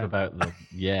going there. About them.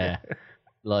 Yeah.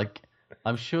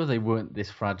 I'm sure they weren't this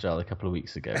fragile a couple of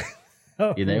weeks ago.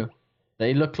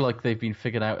 They look like they've been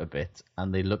figured out a bit,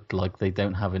 and they look like they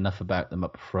don't have enough about them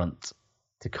up front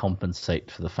to compensate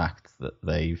for the fact that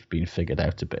they've been figured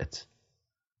out a bit.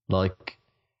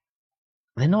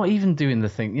 They're not even doing the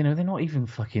thing, they're not even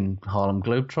fucking Harlem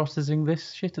Globetrottersing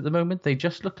this shit at the moment. They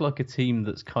just look like a team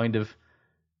that's kind of...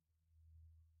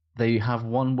 They have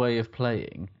one way of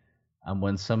playing, and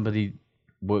when somebody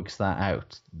works that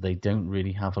out, they don't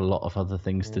really have a lot of other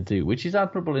things to do, which is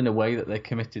admirable in a way that they're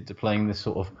committed to playing this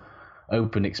sort of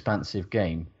open, expansive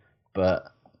game.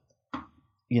 But,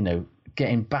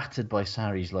 getting battered by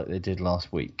Sarries like they did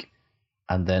last week,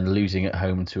 and then losing at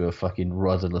home to a fucking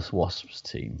rudderless Wasps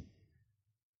team.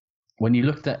 When you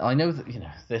looked at, I know that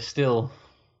they're still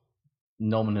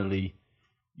nominally,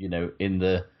 in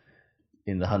the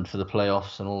hunt for the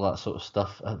playoffs and all that sort of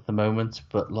stuff at the moment,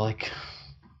 but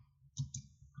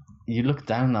you look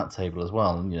down that table as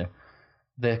well, and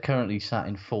they're currently sat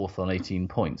in fourth on 18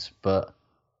 points, but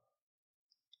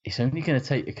it's only going to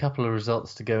take a couple of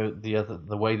results to go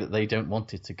the way that they don't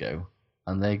want it to go,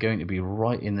 and they're going to be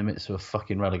right in the midst of a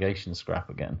fucking relegation scrap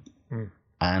again.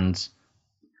 And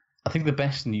I think the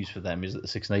best news for them is that the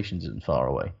Six Nations isn't far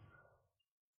away,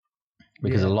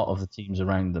 because a lot of the teams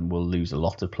around them will lose a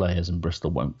lot of players, and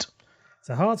Bristol won't. It's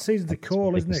a hard season to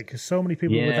call, isn't it? Because so many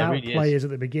people without really players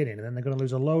at the beginning, and then they're going to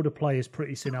lose a load of players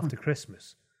pretty soon after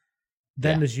Christmas.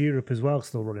 Then there's Europe as well,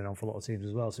 still running on for a lot of teams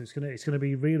as well. So it's going to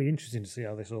be really interesting to see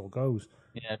how this all goes.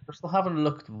 Yeah, Bristol haven't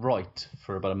looked right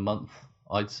for about a month,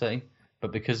 I'd say.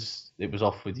 But because it was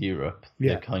off with Europe,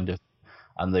 they kind of,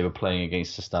 and they were playing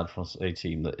against a Stade Francais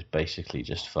team that is basically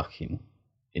just fucking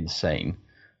insane.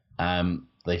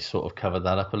 They sort of covered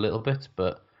that up a little bit,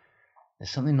 but there's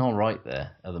something not right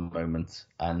there at the moment,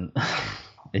 and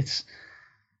it's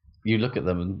you look at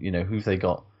them and who've they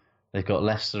got? They've got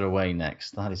Leicester away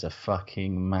next. That is a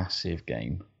fucking massive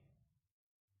game.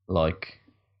 Like,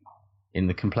 in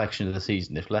the complexion of the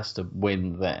season, if Leicester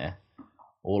win there,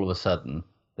 all of a sudden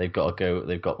they've got to go.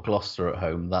 They've got Gloucester at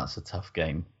home. That's a tough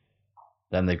game.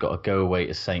 Then they've got to go away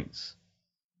to Saints,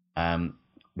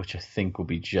 which I think will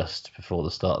be just before the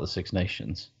start of the Six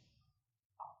Nations.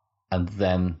 And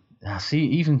then,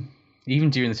 even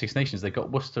during the Six Nations, they've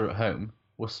got Worcester at home.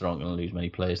 Worcester aren't going to lose many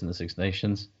players in the Six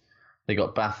Nations. They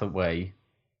got Bath away.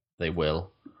 They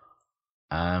will.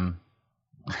 I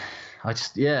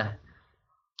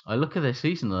look at their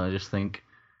season and I just think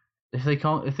if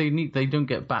they don't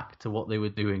get back to what they were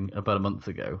doing about a month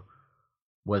ago,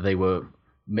 where they were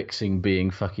mixing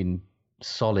being fucking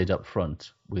solid up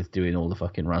front with doing all the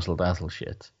fucking razzle dazzle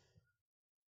shit.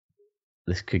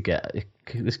 This could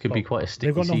be quite a sticky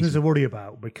They've got nothing season. to worry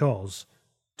about because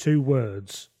 2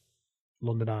 words,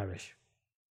 London Irish.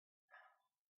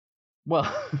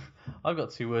 Well, I've got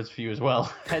 2 words for you as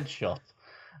well. Headshot.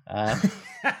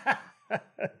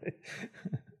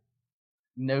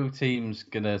 No team's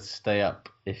going to stay up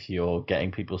if you're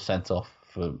getting people sent off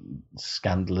for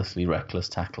scandalously reckless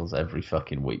tackles every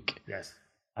fucking week. Yes.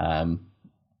 And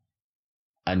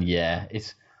yeah,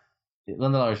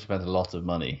 London Irish spent a lot of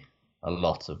money,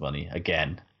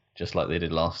 again, just like they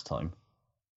did last time.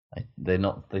 They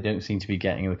don't seem to be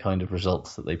getting the kind of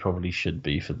results that they probably should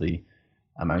be for the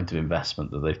amount of investment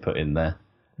that they've put in there.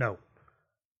 No.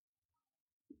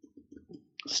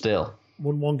 Still.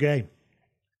 Won 1 game.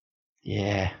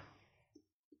 Yeah.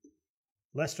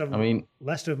 Leicester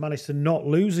have managed to not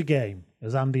lose a game,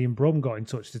 as Andy and Brum got in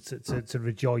touch to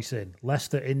rejoice in.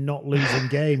 Leicester in not losing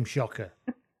game, shocker.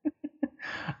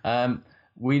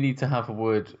 We need to have a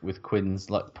word with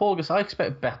Quinn's. Like Paul Gustard, I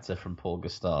expect better from Paul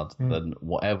Gustard than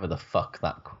whatever the fuck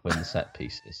that Quinn set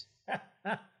piece is,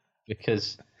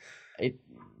 because they'd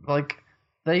won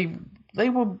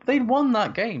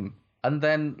that game, and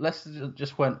then Leicester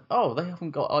just went, oh, they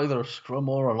haven't got either a scrum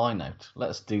or a line out.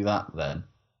 Let's do that then,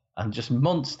 and just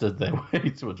monstered their way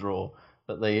to a draw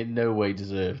that they in no way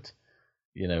deserved,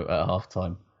 at half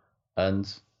time. And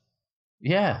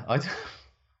yeah,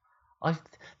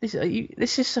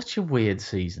 this is such a weird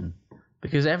season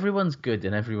because everyone's good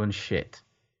and everyone's shit,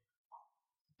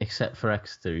 except for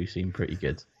Exeter, who seem pretty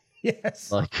good.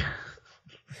 Yes, like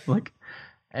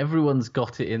everyone's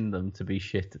got it in them to be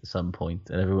shit at some point,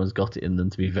 and everyone's got it in them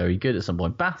to be very good at some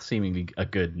point. Bath seemingly are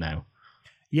good now.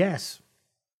 Yes,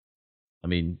 I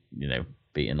mean,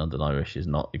 beating London Irish is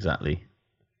not exactly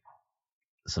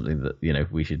something that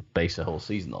we should base a whole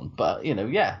season on, but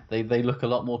they look a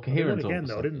lot more coherent. They won again,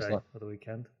 though, didn't they, for the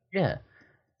weekend? Yeah,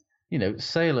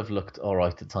 Sale have looked all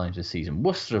right at times this season.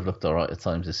 Worcester have looked all right at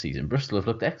times this season. Bristol have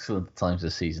looked excellent at times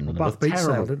this season. Well, Bath beat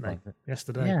Sale, didn't they?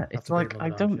 Yesterday. Yeah, it's like I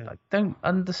don't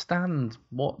understand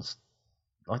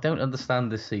I don't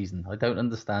understand this season. I don't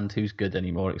understand who's good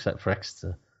anymore except for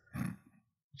Exeter.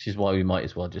 Which is why we might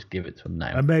as well just give it to them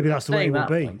now. And maybe that's the way it will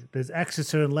be. There's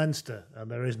Exeter and Leinster, and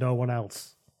there is no one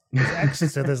else. There's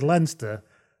Exeter, there's Leinster,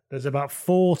 there's about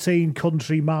 14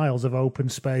 country miles of open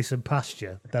space and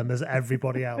pasture. Then there's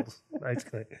everybody else,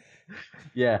 basically.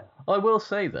 Yeah. I will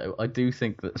say, though, I do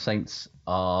think that Saints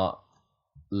are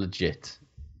legit.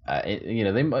 They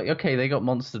got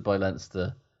monstered by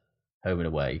Leinster home and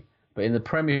away. But in the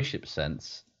Premiership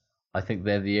sense, I think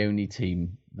they're the only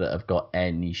team that have got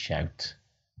any shout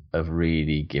of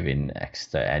really giving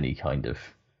Exeter any kind of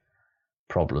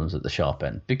problems at the sharp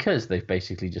end, because they've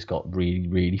basically just got really,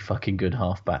 really fucking good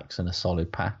halfbacks and a solid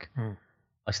pack.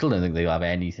 I still don't think they'll have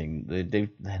anything.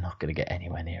 They're not going to get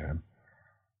anywhere near them.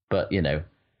 But,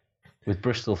 with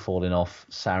Bristol falling off,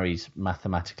 Sarri's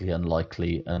mathematically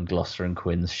unlikely, and Gloucester and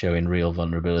Quins showing real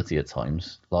vulnerability at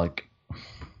times,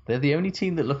 they're the only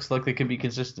team that looks like they can be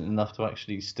consistent enough to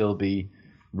actually still be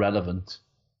relevant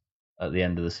at the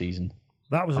end of the season.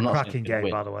 That was a cracking game,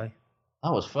 by the way.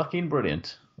 That was fucking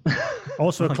brilliant.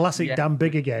 Also a classic Dan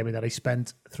Bigger game in that he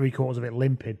spent 3/4 of it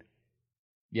limping.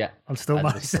 Yeah. And still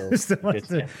managed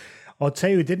to. I'll tell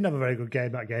you who didn't have a very good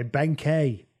game that game, Ben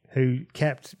Kay, who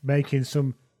kept making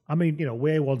some...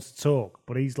 Weir wants to talk,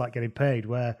 but he's getting paid,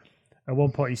 where at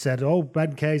one point he said, oh,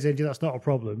 Ben Kay's injured, that's not a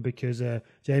problem because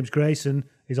James Grayson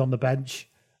is on the bench.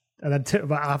 And then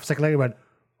about half a second later he went,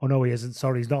 oh no, he isn't,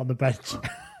 sorry, he's not on the bench.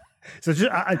 So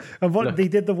he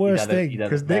did the worst thing,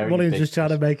 because Nick Williams was trying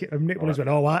to make it, and Nick Williams went,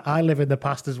 oh, I live in the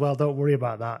past as well, don't worry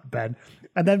about that, Ben.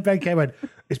 And then Ben Kay went,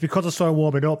 it's because I saw him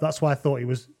warming up, that's why I thought he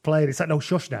was playing. It's like, no,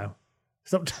 shush now.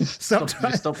 Stop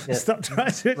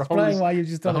trying to explain why you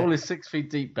just done it. The hole it. is 6 feet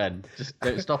deep, Ben. Just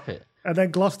don't stop it. And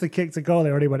then Gloucester kicked a goal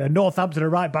there and he went, and Northampton are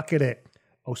right back in it.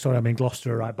 Oh, sorry, I mean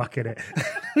Gloucester are right back in it.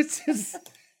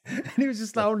 And he was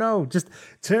just like, oh no, just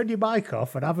turn your mic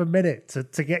off and have a minute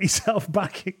to get yourself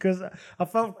back. Because I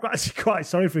felt actually quite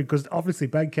sorry for him, because obviously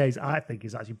Ben Case, I think,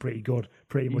 is actually pretty good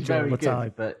pretty much all the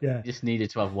time. But you just needed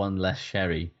to have one less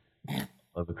sherry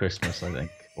over Christmas, I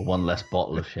think. Or one less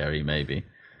bottle of sherry, maybe.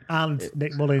 And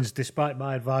Nick Mullins, despite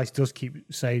my advice, does keep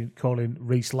calling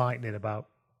Reece Lightning about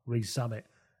Reece Samet.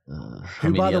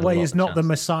 Who, by the way, is not the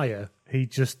Messiah. He's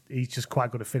just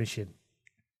quite good at finishing.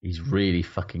 He's really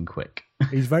fucking quick.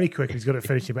 He's very quick. He's good at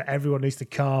finishing, but everyone needs to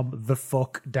calm the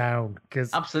fuck down,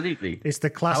 because absolutely, it's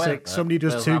the classic. However, somebody who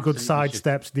does two good side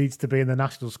steps needs to be in the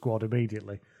national squad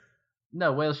immediately.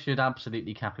 No, Wales should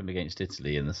absolutely cap him against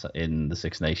Italy in the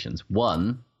Six Nations.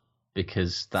 One,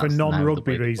 because that's for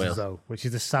non-rugby reasons, though, which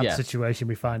is the sad situation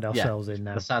we find ourselves in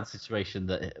now. The sad situation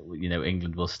that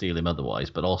England will steal him otherwise,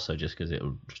 but also just because it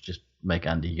will just make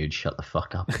Andy Hughes shut the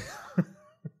fuck up.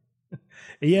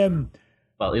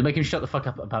 Well, he'll make him shut the fuck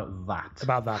up about that.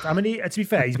 About that. I mean, to be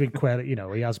fair, he's been quite, he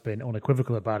has been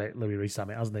unequivocal about it, Louis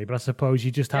Rees-Zammit, hasn't he? But I suppose you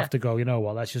just have to go,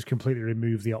 let's just completely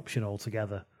remove the option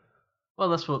altogether. Well,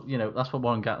 that's what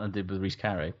Warren Gatland did with Rhys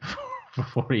Carey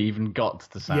before he even got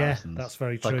to Saracens. Yeah, that's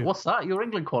very true. Like, what's that? You're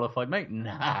England qualified, mate?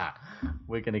 Nah,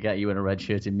 we're going to get you in a red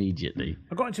shirt immediately.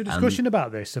 I got into a discussion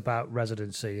about this, about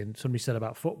residency, and somebody said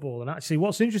about football. And actually,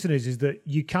 what's interesting is that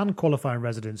you can qualify in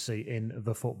residency in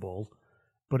the football,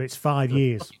 but it's 5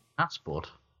 years. Passport.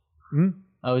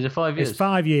 Oh, is it 5 years? It's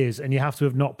 5 years, and you have to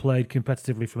have not played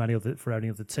competitively for any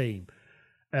other team.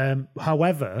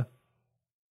 However,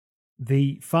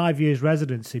 the 5 years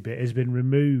residency bit has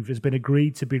been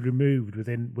agreed to be removed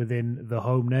within the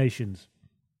home nations.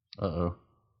 In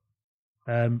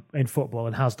football,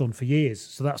 and has done for years.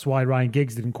 So that's why Ryan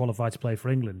Giggs didn't qualify to play for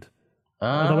England.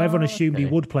 Although everyone assumed he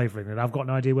would play for England. I've got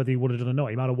no idea whether he would have done or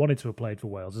not. He might have wanted to have played for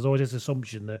Wales. There's always this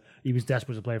assumption that he was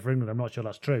desperate to play for England. I'm not sure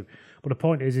that's true. But the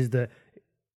point is that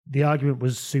the argument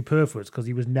was superfluous, because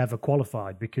he was never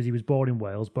qualified, because he was born in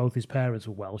Wales, both his parents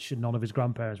were Welsh, and none of his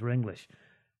grandparents were English.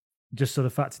 Just so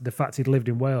the fact he'd lived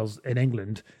in Wales, in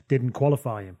England, didn't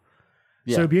qualify him.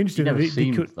 Yeah, so it'd be interesting. He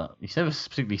never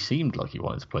specifically seemed like he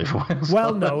wanted to play for Wales.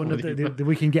 Well, no,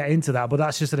 we can get into that, but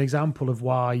that's just an example of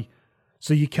why.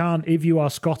 So you can't, if you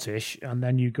are Scottish and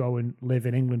then you go and live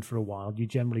in England for a while, you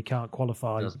generally can't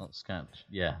qualify. Does not count.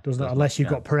 Yeah. Unless you've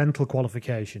got parental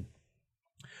qualification.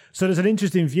 So there's an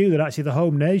interesting view that actually the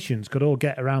home nations could all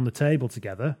get around the table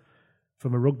together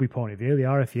from a rugby point of view, the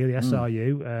RFU, the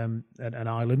SRU, and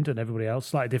Ireland and everybody else.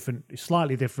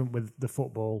 Slightly different with the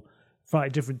football,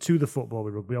 slightly different to the football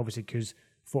with rugby, obviously, because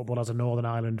football has a Northern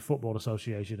Ireland Football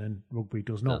Association and rugby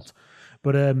does not.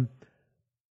 But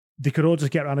they could all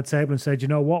just get around the table and say, do you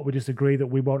know what? We just agree that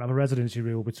we won't have a residency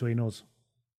rule between us.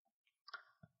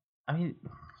 I mean,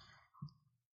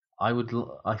 I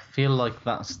feel like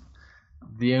that's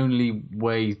the only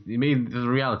way. I mean, the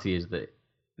reality is that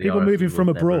people moving from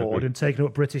abroad and taking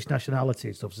up British nationality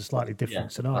and stuff is a slightly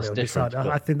different scenario. Different,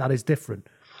 I think that is different.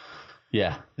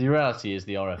 Yeah, the reality is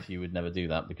the RFU would never do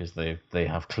that, because they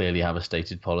clearly have a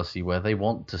stated policy where they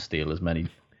want to steal as many.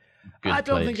 I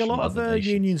don't think a lot of the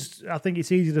unions. I think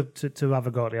it's easy to have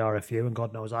a go at the RFU, and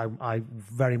God knows I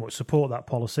very much support that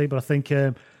policy. But I think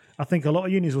a lot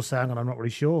of unions will say, "Hang on, I'm not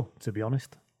really sure," to be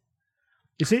honest.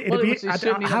 It's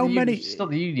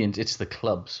not the unions; it's the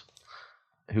clubs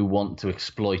who want to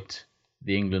exploit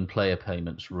the England player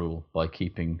payments rule by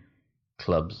keeping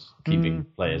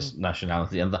players'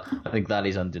 nationality, and I think that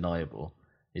is undeniable.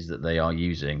 Is that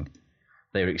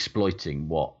they're exploiting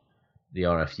what the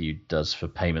RFU does for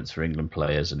payments for England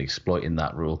players and exploiting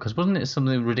that rule. Because wasn't it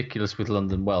something ridiculous with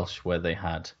London Welsh where they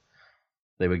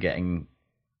were getting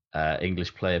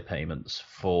English player payments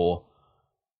for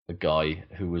a guy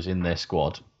who was in their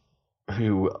squad,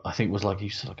 who I think was like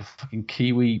a fucking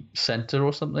Kiwi centre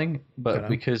or something, but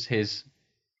because this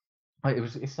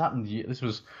happened. This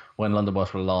was when London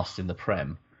Welsh were last in the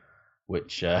Prem,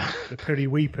 which the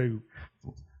Piriweepu.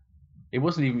 It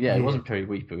wasn't even. Yeah, it wasn't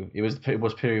Piriweepu. It was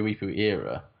Piriweepu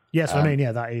era. Yes, I mean,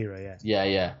 that era. Yeah.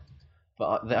 Yeah.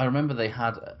 But I remember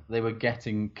they were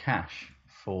getting cash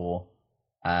for.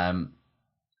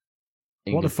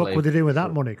 What the fuck were they doing with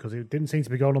that money? Because it didn't seem to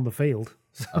be going on the field.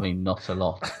 I mean, not a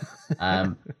lot.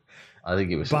 I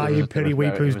think it was buying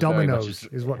Piriweepu's dominoes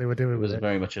is what they were doing. It was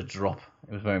very much a drop.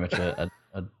 It was very much a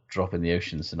drop in the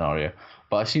ocean scenario.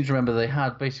 But I seem to remember they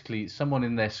had basically someone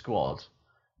in their squad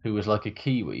who was like a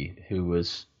Kiwi, who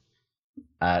was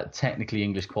technically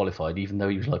English qualified, even though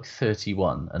he was like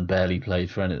 31 and barely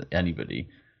played for anybody.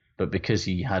 but because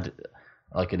he had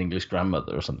like an English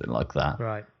grandmother or something like that,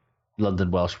 right? London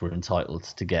Welsh were entitled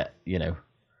to get,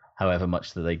 however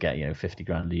much that they get, 50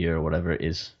 grand a year or whatever it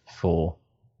is for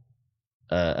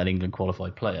an England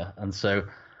qualified player. And so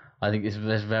I think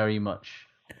there's very much.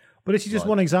 But this is just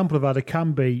one example of how they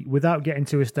can be, without getting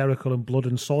too hysterical and blood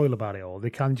and soil about it all, they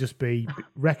can just be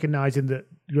recognising that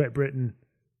Great Britain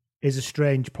is a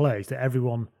strange place, that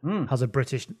everyone has a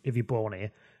British, if you're born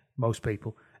here, most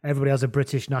people, everybody has a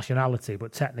British nationality,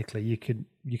 but technically you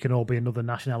can all be another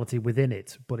nationality within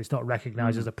it, but it's not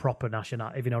recognised as a proper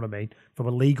nationality, if you know what I mean. From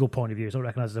a legal point of view, it's not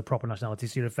recognised as a proper nationality,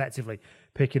 so you're effectively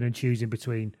picking and choosing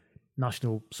between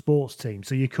national sports teams.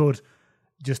 So you could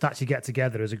just actually get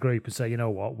together as a group and say, you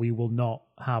know what, we will not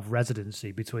have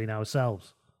residency between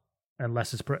ourselves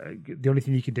unless it's the only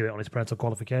thing you can do it on is parental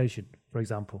qualification, for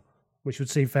example, which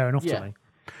would seem fair enough to me.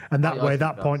 And that way,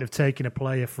 that point of taking a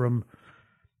player from,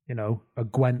 a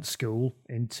Gwent school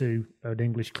into an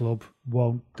English club,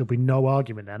 there'll be no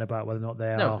argument then about whether or not they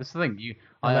are. No, that's the thing.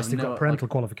 Unless they've got parental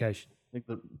qualification. I think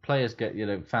the players get,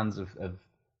 fans of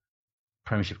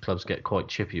Premiership clubs get quite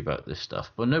chippy about this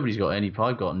stuff, but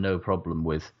I've got no problem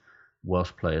with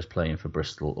Welsh players playing for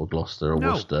Bristol or Gloucester or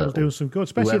Worcester. They'll do some good,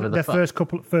 especially their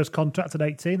first contract at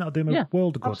 18. That'll do them a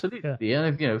world of good. Absolutely. Yeah.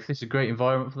 And if this is a great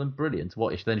environment for them, brilliant.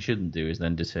 What it then shouldn't do is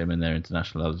then determine their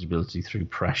international eligibility through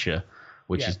pressure,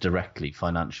 which is directly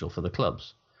financial for the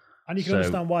clubs. And you can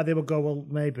understand why they would go, well,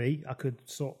 maybe I could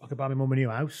buy my mum a new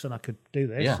house and I could do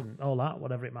this and all that,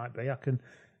 whatever it might be. You can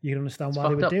understand why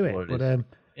they would do it.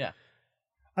 But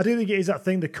I do think it is that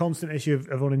thing, the constant issue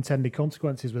of unintended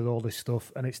consequences with all this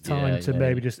stuff, and it's time to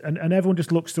maybe just and everyone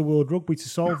just looks to World Rugby to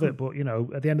solve it. But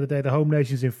at the end of the day, the home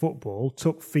nations in football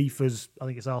took FIFA's, I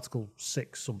think it's Article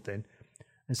 6 something,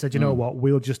 and said, you know what,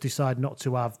 we'll just decide not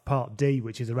to have Part D,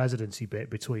 which is the residency bit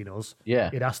between us. Yeah,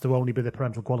 it has to only be the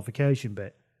parental qualification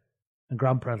bit and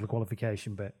grand parental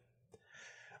qualification bit.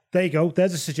 There you go.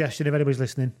 There's a suggestion if anybody's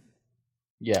listening.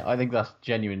 Yeah, I think that's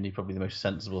genuinely probably the most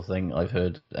sensible thing I've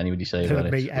heard anybody say about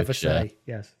it. Me ever say,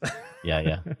 yes.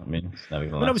 Yeah. I mean, it's never going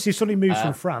to last. And obviously, if somebody moves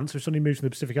from France or somebody moves from the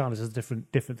Pacific Islands, it's a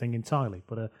different thing entirely.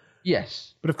 But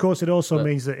yes. But of course, it also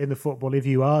means that in the football, if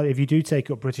you do take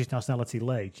up British nationality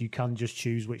late, you can just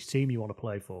choose which team you want to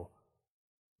play for,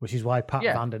 which is why Pat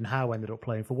Van den Houw ended up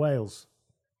playing for Wales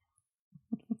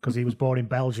because he was born in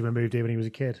Belgium and moved here when he was a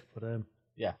kid. But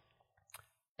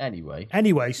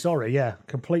Anyway, sorry,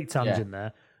 complete tangent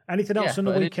there. Anything else on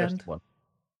the weekend?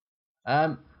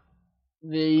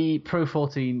 The Pro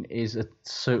 14 is a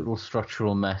total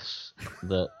structural mess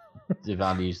that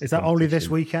devalues. Is that only this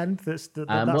weekend?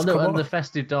 The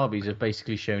festive derbies have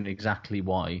basically shown exactly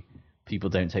why people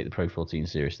don't take the Pro 14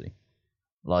 seriously.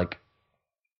 Like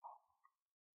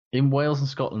in Wales and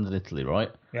Scotland and Italy,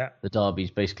 right? Yeah. The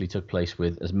derbies basically took place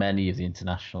with as many of the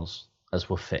internationals as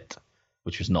were fit,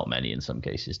 which was not many in some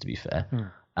cases, to be fair.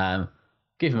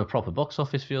 Give them a proper box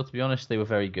office feel, to be honest. They were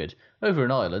very good. Over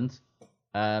in Ireland,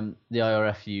 the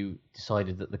IRFU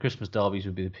decided that the Christmas derbies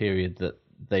would be the period that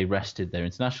they rested their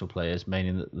international players,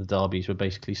 meaning that the derbies were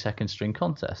basically second-string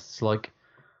contests.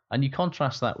 And you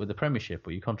contrast that with the Premiership,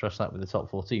 or you contrast that with the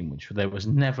top 14, which there was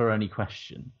never any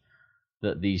question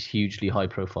that these hugely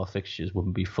high-profile fixtures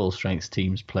wouldn't be full-strength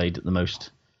teams played at the most.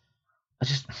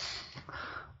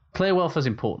 Player welfare is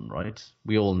important, right?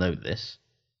 We all know this.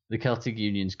 The Celtic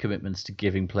Union's commitments to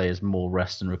giving players more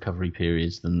rest and recovery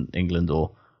periods than England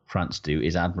or France do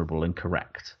is admirable and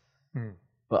correct.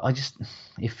 But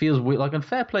it feels weird. Like,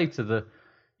 unfair play to the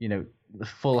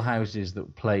full houses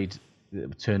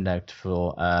that turned out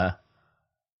for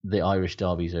the Irish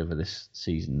derbies over this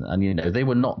season. And, they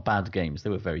were not bad games. They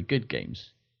were very good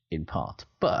games in part.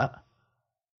 But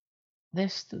the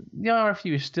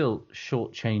RFU is still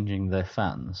shortchanging their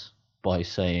fans by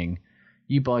saying,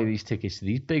 you buy these tickets to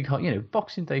these big,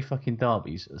 Boxing Day fucking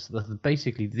derbies. So that's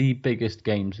basically the biggest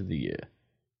games of the year.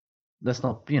 That's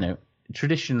not,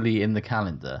 traditionally in the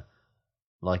calendar,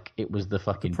 like it was the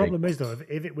fucking. The problem is though,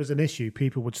 if it was an issue,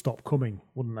 people would stop coming,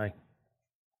 wouldn't they?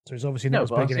 So it's obviously not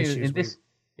as big an issue.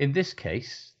 In this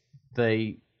case,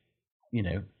 they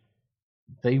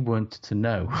weren't to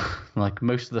know. Like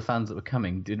most of the fans that were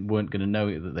coming weren't going to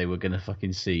know that they were going to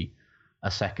fucking see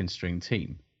a second string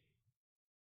team,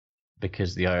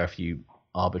 because the IRFU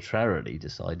arbitrarily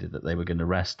decided that they were going to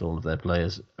rest all of their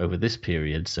players over this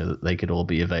period so that they could all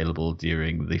be available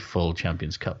during the full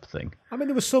Champions Cup thing. I mean,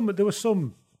 there were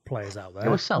some players out there.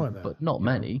 There were some, but not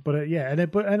many. But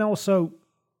and also,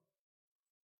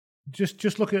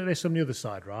 just looking at this on the other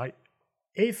side, right?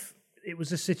 If it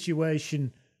was a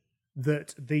situation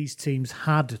that these teams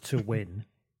had to win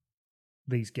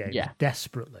these games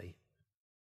desperately,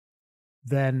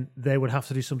 then they would have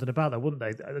to do something about that, wouldn't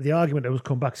they? The argument that was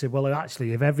come back and said, well,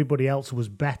 actually, if everybody else was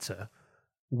better,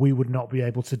 we would not be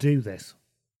able to do this.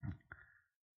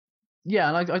 Yeah,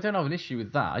 and I don't have an issue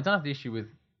with that. I don't have the issue with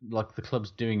like the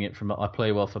clubs doing it from a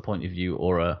play welfare point of view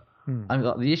or a. I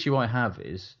mean, the issue I have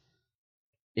is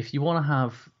if you want to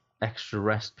have extra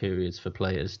rest periods for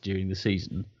players during the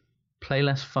season, play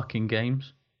less fucking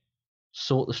games.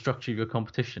 Sort the structure of your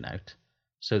competition out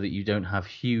so that you don't have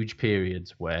huge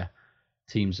periods where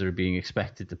teams are being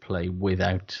expected to play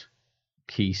without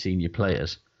key senior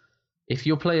players. If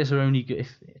your players are only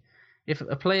if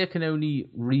a player can only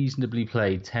reasonably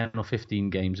play 10 or 15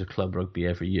 games of club rugby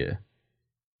every year,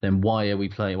 then why are we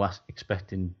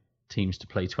expecting teams to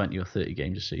play 20 or 30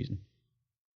 games a season?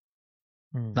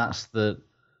 That's the.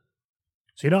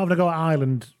 So you're not having to go at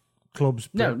Ireland clubs?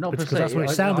 No, not because that's what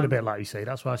it sounded a bit like. You see,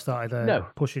 that's why I started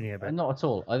pushing you a bit. Not at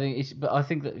all. I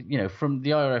think that from the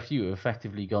IRFU have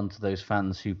effectively gone to those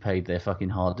fans who paid their fucking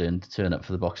hard-earned to turn up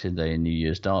for the Boxing Day and New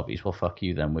Year's derbies. Well, fuck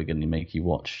you. Then we're going to make you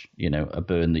watch, a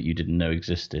burn that you didn't know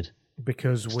existed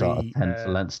because start we 10 for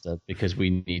Leinster because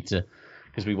we need to.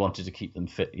 Because we wanted to keep them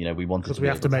fit, we wanted because to we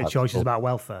have to make choices about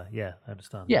welfare. Yeah, I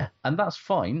understand. Yeah, and that's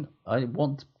fine. I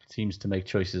want teams to make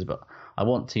choices, but I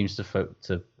want teams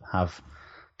to have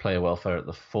player welfare at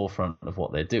the forefront of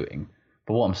what they're doing.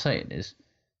 But what I'm saying is,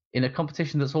 in a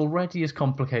competition that's already as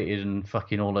complicated and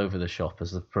fucking all over the shop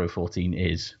as the Pro 14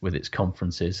 is, with its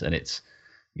conferences and its,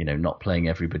 not playing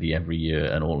everybody every year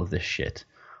and all of this shit,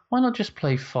 why not just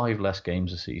play 5 less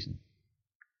games a season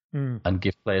and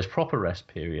give players proper rest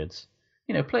periods?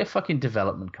 Play a fucking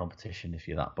development competition if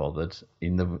you're that bothered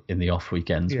in the off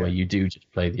weekends where you do just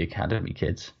play the academy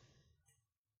kids,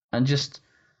 and just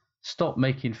stop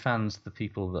making fans the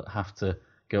people that have to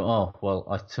go. Oh well,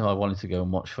 I wanted to go and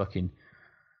watch fucking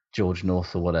George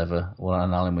North or whatever,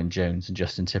 and Alan Wynne Jones and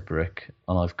Justin Tipperick,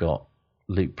 and I've got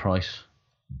Luke Price.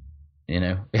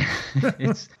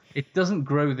 It doesn't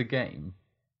grow the game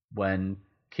when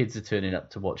kids are turning up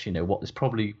to watch, what is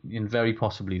probably and very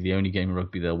possibly the only game of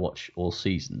rugby they'll watch all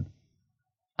season,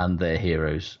 and their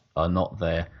heroes are not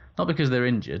there, not because they're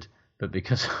injured, but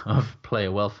because of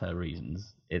player welfare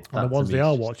reasons. And the ones they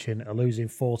are watching are losing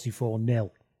 44-0.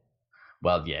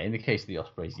 Well, yeah, in the case of the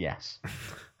Ospreys, yes.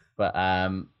 But,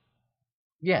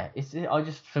 yeah, I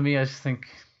just think...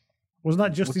 Wasn't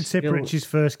that Justin Tipperich's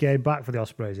first game back for the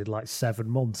Ospreys in like 7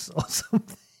 months or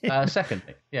something? Second,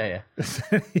 yeah.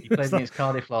 He played against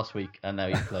Cardiff last week, and now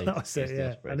he played against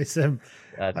the Ospreys. And it's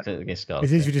against Cardiff.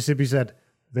 His interview just simply said,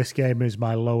 "This game is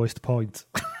my lowest point."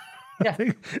 Yeah,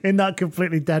 in that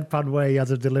completely deadpan way he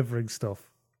has of delivering stuff.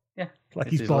 Yeah, like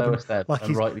he's Bob, like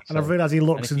he's, and I realise he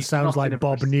looks and sounds like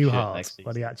Bob Newhart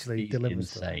when he actually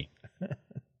delivers. Insane.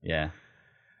 Yeah.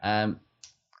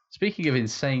 Speaking of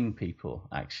insane people,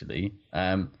 actually.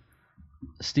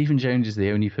 Stephen Jones is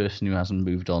the only person who hasn't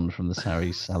moved on from the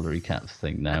Sarries salary cap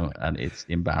thing now, and it's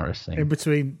embarrassing. In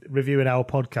between reviewing our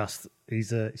podcast,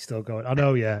 he's still going. I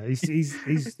know, yeah.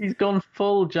 He's gone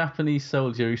full Japanese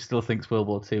soldier who still thinks World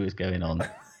War II is going on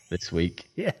this week.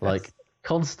 Yes. Like,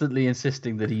 constantly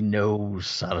insisting that he knows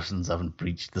Saracens haven't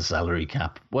breached the salary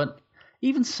cap. When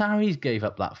even Sarries gave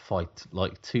up that fight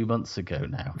like 2 months ago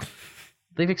now.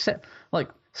 They've accepted, like,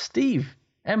 Steve...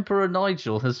 Emperor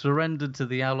Nigel has surrendered to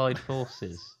the Allied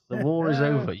forces. The war is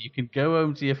over. You can go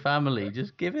home to your family.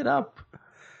 Just give it up.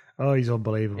 Oh, he's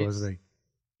unbelievable, isn't he?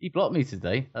 He blocked me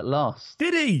today, at last.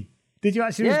 Did he? Did you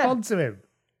actually respond to him?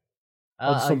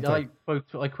 I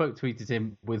quote tweeted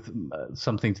him with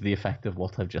something to the effect of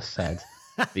what I've just said.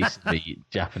 The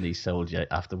Japanese soldier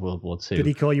after World War II. Did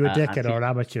he call you a dickhead or an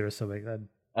amateur or something then?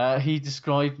 He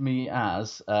described me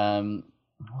as...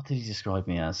 what did he describe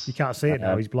me as? You can't see it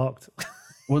now. He's blocked.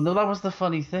 Well, no, that was the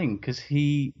funny thing, because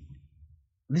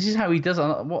this is how he does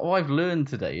it. What I've learned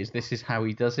today is this is how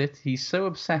he does it. He's so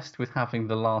obsessed with having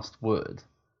the last word,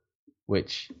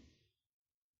 which,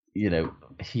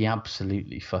 he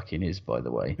absolutely fucking is, by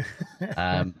the way.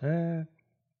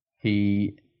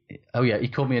 He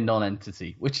called me a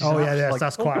non-entity, which is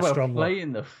that's quite a strong one.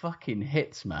 Playing the fucking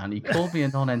hits, man. He called me a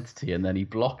non-entity and then he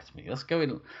blocked me.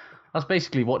 That's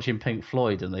basically watching Pink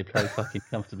Floyd and they play fucking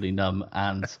Comfortably Numb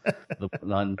and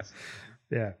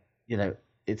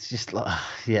it's just like,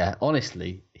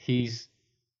 honestly, he's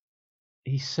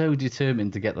so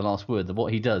determined to get the last word that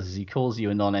what he does is he calls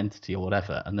you a non-entity or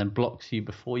whatever and then blocks you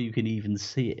before you can even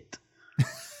see it.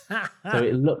 So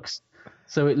it looks,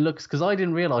 because I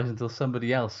didn't realize until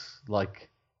somebody else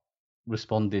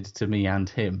responded to me and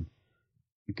him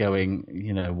going,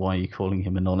 why are you calling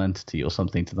him a non-entity or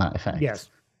something to that effect? Yes.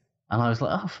 And I was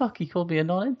like, oh, fuck, he called me a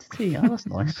non-entity. Oh, that's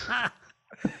nice.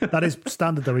 That is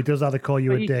standard, though. He does either call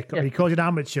you a dick, yeah. or he calls you an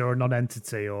amateur or a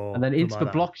non-entity, or and then Insta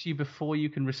like blocks you before you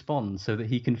can respond, so that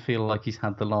he can feel like he's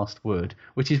had the last word,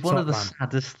 which is one of the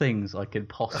saddest things I could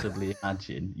possibly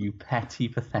imagine. You petty,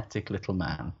 pathetic little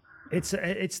man. It's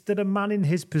that a man in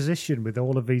his position, with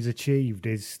all of he's achieved,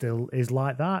 is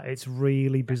like that. It's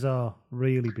really bizarre,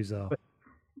 really bizarre. But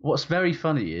what's very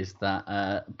funny is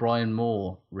that Brian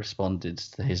Moore responded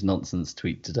to his nonsense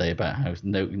tweet today about how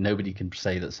nobody can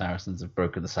say that Saracens have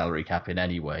broken the salary cap in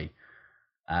any way,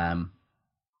 and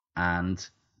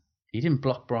he didn't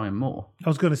block Brian Moore. I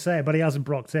was going to say, but he hasn't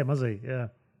blocked him, has he? Yeah.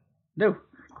 No,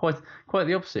 quite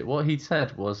the opposite. What he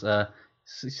said was.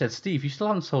 He said, Steve, you still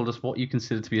haven't told us what you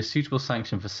consider to be a suitable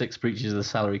sanction for 6 breaches of the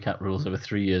salary cap rules over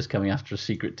 3 years, coming after a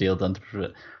secret deal done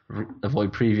to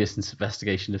avoid previous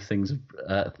investigations of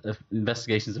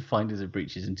findings of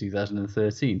breaches in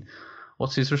 2013.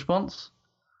 What's his response?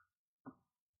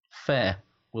 Fair.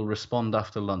 We'll respond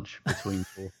after lunch between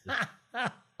quarters.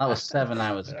 That was 7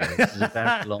 hours ago. This is a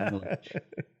very long lunch.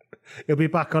 He'll be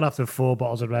back on after 4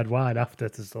 bottles of red wine after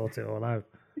to sort it all out.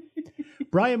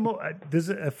 Brian, there's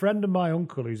a friend of my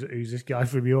uncle who's this guy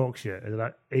from Yorkshire.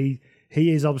 And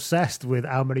he is obsessed with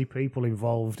how many people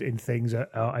involved in things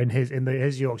in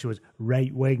his Yorkshire was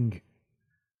right wing,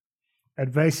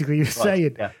 and basically you're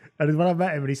saying. Yeah. And when I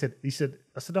met him, and he said,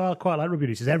 I said, oh, I quite like rugby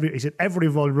union. He said everyone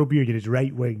involved in rugby union is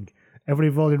right wing. Everyone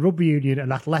involved in rugby union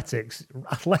and athletics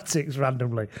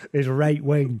randomly is right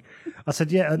wing. I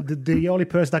said, yeah. And the only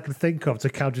person I could think of to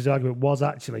counter his argument was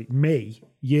actually me,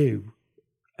 you.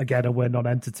 Again, and we're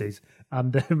non-entities,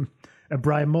 and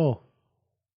Brian Moore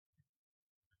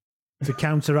to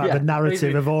counteract the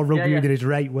narrative of all rugby union is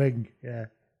right wing. Yeah,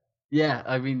 yeah.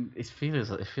 I mean, it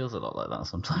feels a lot like that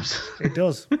sometimes. It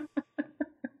does, but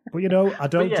I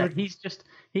don't. Yeah,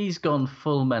 he's gone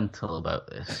full mental about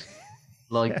this.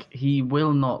 Like he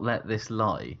will not let this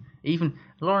lie. Even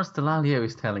Lawrence Dallaglio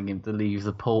is telling him to leave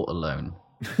the port alone,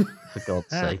 for God's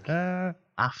sake.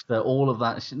 After all of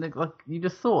that shit, like you'd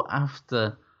have thought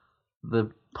after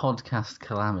the podcast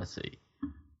calamity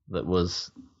that was.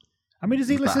 I mean, does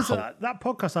he listen to that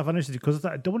podcast? I've understood because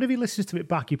I don't know if he listens to it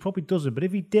back. He probably doesn't, but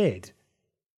if he did,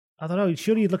 I don't know.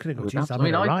 Surely you'd look at it and go, "Geez, I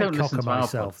don't listen to our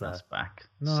podcast back."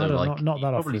 No, so not that often.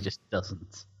 He probably just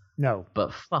doesn't. No,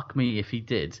 but fuck me if he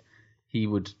did. He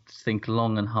would think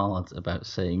long and hard about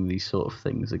saying these sort of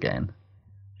things again.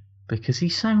 Because he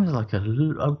sounds like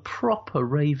a proper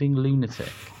raving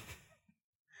lunatic.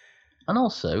 And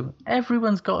also,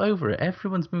 everyone's got over it.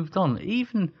 Everyone's moved on.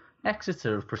 Even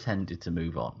Exeter have pretended to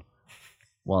move on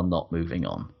while not moving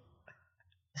on.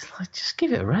 It's like, just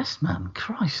give it a rest, man.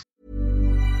 Christ.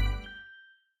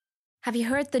 Have you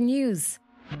heard the news?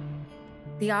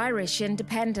 The Irish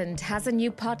Independent has a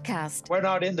new podcast. We're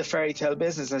not in the fairy tale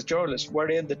business as journalists. We're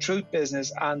in the truth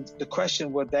business, and the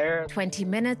question was there. 20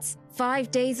 minutes, 5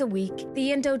 days a week,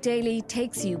 the Indo Daily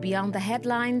takes you beyond the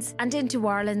headlines and into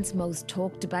Ireland's most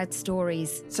talked about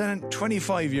stories. So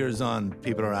 25 years on,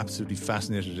 people are absolutely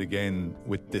fascinated again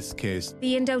with this case.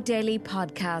 The Indo Daily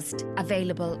podcast,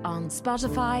 available on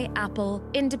Spotify, Apple,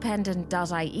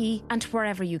 independent.ie and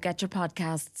wherever you get your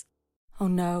podcasts. Oh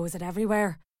no, is it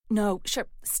everywhere? No, sure,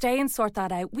 stay and sort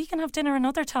that out. We can have dinner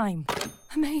another time.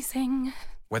 Amazing.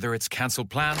 Whether it's cancelled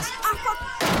plans...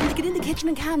 I need to get in the kitchen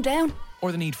and calm down.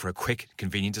 Or the need for a quick,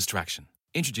 convenient distraction.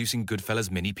 Introducing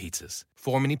Goodfellas Mini Pizzas.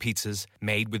 4 mini pizzas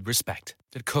made with respect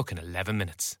that cook in 11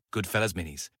 minutes. Goodfellas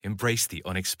Minis. Embrace the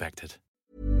unexpected.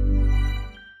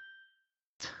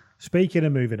 Speaking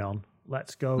of moving on,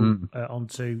 let's go on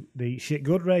to the shit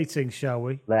good ratings, shall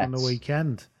we? On the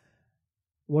weekend.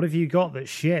 What have you got that's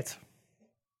shit?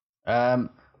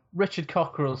 Richard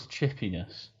Cockerell's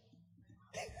chippiness.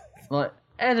 Like,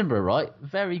 Edinburgh, right?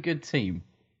 Very good team.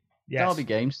 Yes. Derby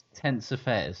games, tense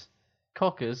affairs.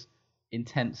 Cocker's,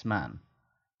 intense man.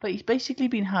 But he's basically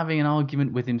been having an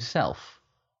argument with himself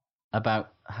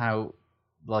about how,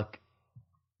 like,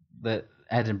 that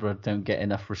Edinburgh don't get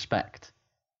enough respect.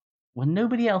 When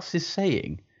nobody else is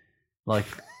saying, like,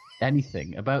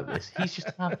 anything about this. He's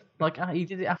just had, like, he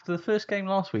did it after the first game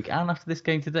last week and after this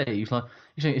game today. He's like,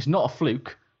 he's saying it's not a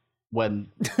fluke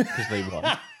because they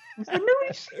won. He's like,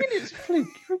 nobody's saying it's a fluke.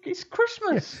 It's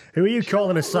Christmas. Who are you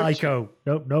calling a psycho?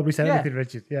 Nope, nobody said anything,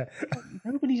 Richard. Yeah.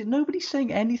 Nobody's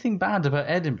saying anything bad about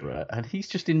Edinburgh, and he's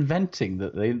just inventing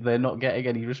that they're not getting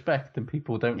any respect and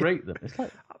people don't rate them. It's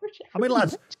like, Richard, I mean,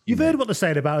 lads, you've heard what they're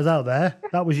saying about us out there.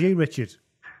 That was you, Richard.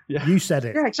 Yeah. You said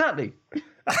it. Yeah, exactly.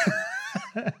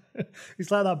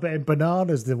 It's like that bit in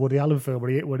Bananas, the Woody Allen film,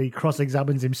 when he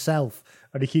cross-examines himself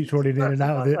and he keeps running in and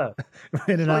out of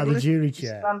the jury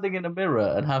chair. Standing in a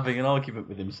mirror and having an argument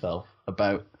with himself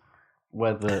about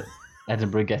whether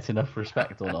Edinburgh get enough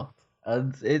respect or not.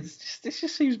 And it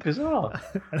just seems bizarre.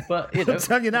 But you know, I'm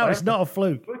telling you now, it's not a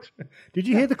fluke. Did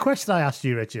you hear the question I asked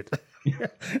you, Richard?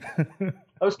 I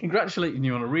was congratulating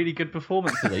you on a really good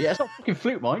performance today. Yeah, it's not fucking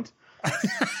fluke, mind.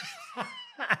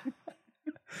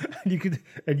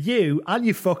 And you and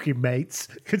your fucking mates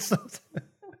could start.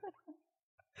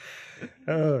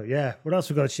 Oh yeah, what else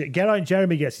we got? Shit, Geraint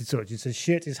Jeremy gets in touch. He says,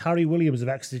 "Shit is Harry Williams of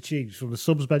Exeter Chiefs from the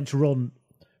subs bench run."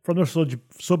 From the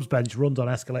subs bench, runs on,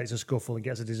 escalates a scuffle and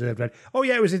gets a deserved red. Oh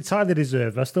yeah, it was entirely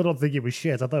deserved. I still don't think it was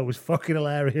shit. I thought it was fucking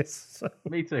hilarious.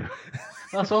 Me too.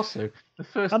 That's also the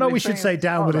first. I know we should say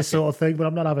down with this sort of thing, but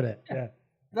I'm not having it. Yeah.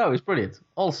 No, it's brilliant.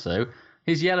 Also,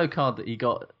 his yellow card that he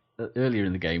got earlier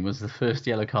in the game was the first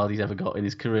yellow card he's ever got in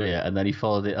his career, and then he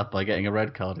followed it up by getting a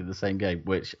red card in the same game.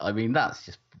 Which, I mean, that's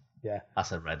just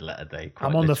that's a red letter day.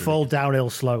 I'm on the full downhill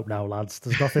slope now, lads.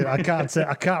 There's nothing. I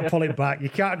can't pull it back. You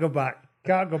can't go back.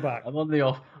 Can't go back. I'm on the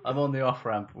off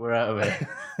ramp. We're out of it.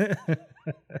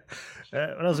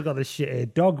 What else have got this shit here?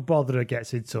 Dog Botherer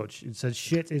gets in touch and says,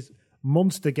 "Shit is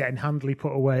Munster getting handily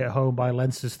put away at home by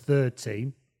Leinster's third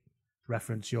team."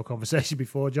 Reference your conversation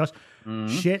before, Josh.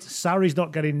 Shit, Sarri's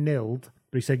not getting nilled,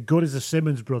 but he said good as the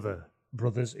Simmons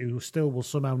brothers, who still will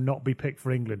somehow not be picked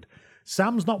for England.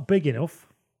 Sam's not big enough.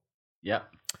 Yeah.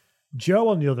 Joe,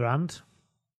 on the other hand,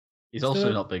 he's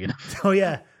also not big enough. Oh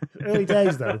yeah, early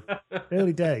days though,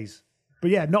 early days.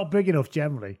 But yeah, not big enough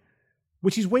generally,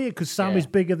 which is weird because Sam is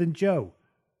bigger than Joe.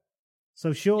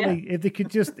 So surely, if they could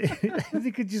just,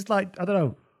 like, I don't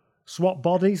know, swap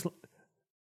bodies.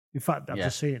 In fact, I've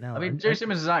just seen it now. I mean, Joe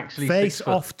Simmons is actually face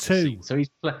off 2, so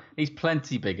he's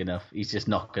plenty big enough. He's just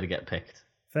not going to get picked.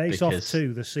 Face Off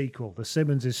 2, the sequel. The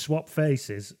Simmons is swap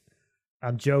faces,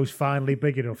 and Joe's finally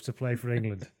big enough to play for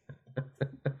England.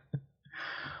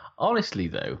 Honestly,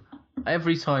 though,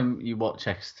 every time you watch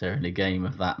Exeter in a game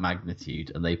of that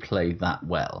magnitude and they play that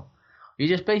well, you're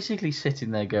just basically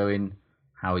sitting there going,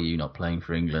 "How are you not playing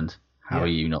for England? How are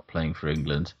you not playing for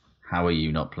England? How are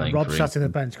you not playing for England?" Rob sat in the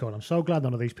bench going, "I'm so glad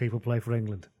none of these people play for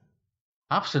England."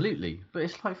 Absolutely. But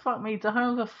it's like, fuck me,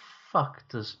 how the fuck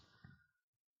does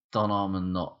Don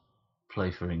Armand not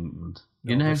play for England?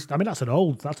 You know? I mean, that's an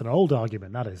old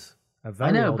argument, that is. A very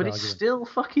I know, old but argument. It's still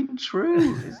fucking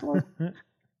true. It's like,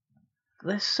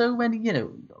 there's so many, you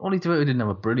know, Ollie DeWitt didn't have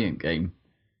a brilliant game.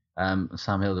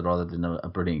 Sam Hill rather didn't have a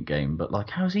brilliant game, but like,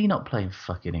 how's he not playing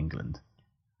for fucking England?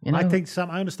 You know? I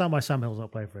understand why Sam Hill's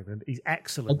not playing for England. He's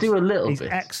excellent. I do a little bit. He's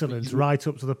excellent right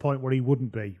up to the point where he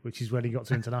wouldn't be, which is when he got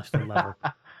to international level.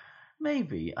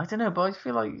 Maybe. I don't know, but I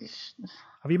feel like...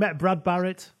 Have you met Brad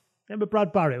Barrett? Remember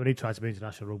Brad Barrett when he tried to be an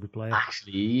international rugby player?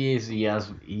 Actually, he is.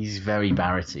 He's very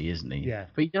Barretty, isn't he? Yeah.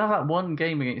 But you have that one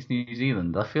game against New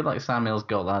Zealand. I feel like Sam Hill's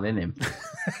got that in him.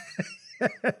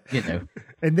 You know,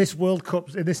 in this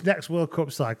next World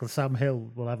Cup cycle, Sam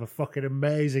Hill will have a fucking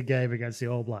amazing game against the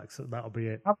All Blacks, and that'll be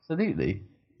it. Absolutely.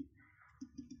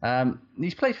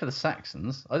 He's played for the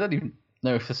Saxons. I don't even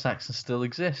know if the Saxons still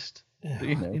exist. But,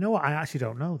 you know what? I actually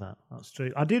don't know that. That's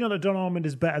true. I do know that Don Armand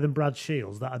is better than Brad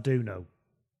Shields. That I do know.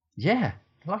 Yeah,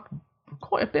 like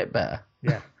quite a bit better.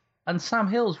 Yeah. And Sam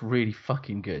Hill's really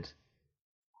fucking good.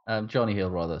 Johnny Hill,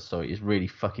 rather. Sorry, is really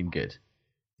fucking good.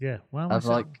 Yeah. Well, I was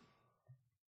like.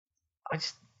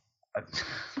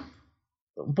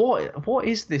 What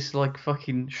is this like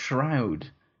fucking shroud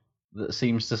that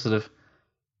seems to sort of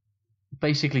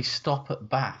basically stop at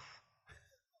Bath?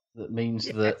 That means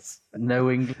that no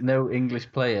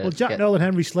English player. Well, Jack Nolan,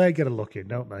 Henry Slade get a look in,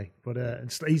 don't they? But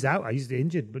he's out. He's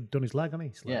injured, but done his leg, hasn't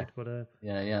he? Slade? Yeah. But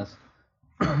yeah, he has.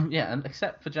 Yeah, and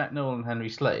except for Jack Nolan and Henry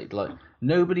Slade, like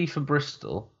nobody from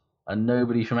Bristol and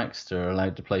nobody from Exeter are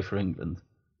allowed to play for England.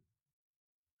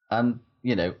 And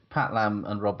you know, Pat Lam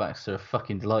and Rob Baxter are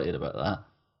fucking delighted about that.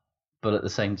 But at the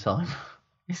same time,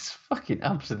 it's fucking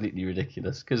absolutely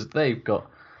ridiculous because they've got,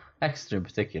 Exeter in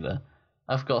particular,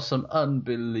 have got some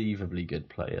unbelievably good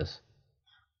players.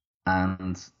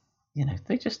 And, you know,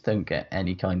 they just don't get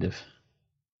any kind of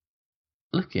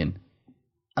look in.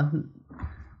 And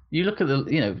you look at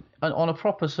on a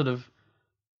proper sort of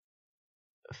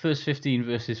first 15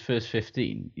 versus first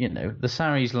 15, you know, the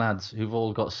Sarries lads who've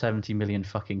all got 70 million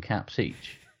fucking caps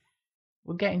each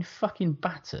were getting fucking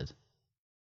battered.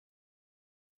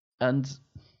 And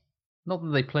not that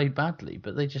they played badly,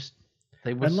 but they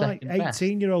were and like second best.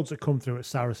 18-year-olds that come through at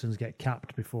Saracens get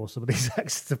capped before some of these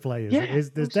Exeter players. Yeah, there's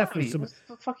exactly. definitely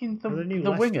some. Fucking the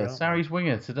Leicester, winger, Sarries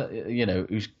winger, today, you know,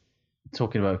 who's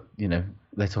talking about, you know,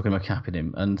 they're talking about capping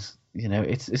him, and you know,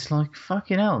 it's like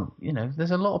fucking hell. You know,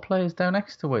 there's a lot of players down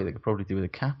Exeter way that could probably do with a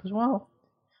cap as well.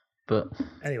 But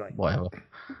anyway, whatever.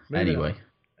 Anyway,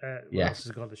 what else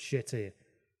has got the shit here?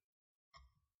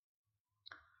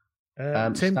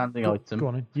 Tim, standing item go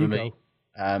on, for me.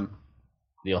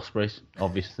 The Ospreys,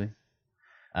 obviously.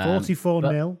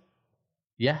 44-0.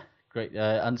 Yeah, great.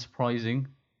 Unsurprising,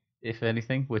 if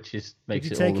anything, which is makes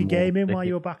Did it you all take the a game more in while ridiculous.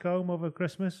 you were back home over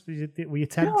Christmas? Were you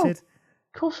tempted?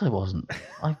 Of course I wasn't.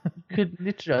 I could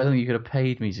literally. I don't think you could have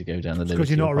paid me to go down the. Because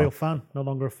you're not a real fan, no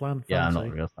longer a fan. Yeah, I'm not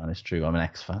a real fan. It's true. I'm an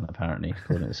ex-fan, apparently,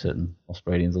 according to certain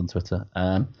Australians on Twitter.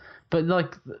 But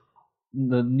like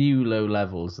the new low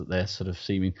levels that they're sort of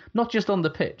seeming, not just on the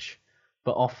pitch,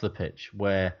 but off the pitch,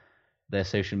 where their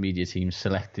social media team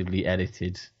selectively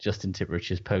edited Justin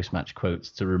Tipurich's post-match quotes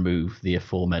to remove the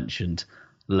aforementioned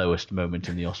lowest moment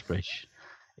in the Osprey.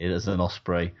 It is an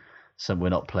Osprey. Some we're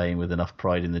not playing with enough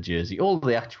pride in the jersey. All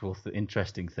the actual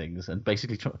interesting things, and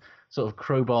basically sort of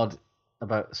crowbarred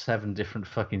about 7 different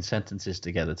fucking sentences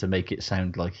together to make it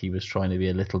sound like he was trying to be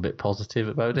a little bit positive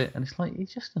about it. And it's like you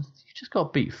just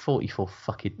got beat 44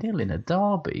 fucking nil in a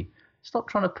derby. Stop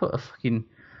trying to put a fucking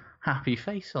happy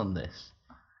face on this.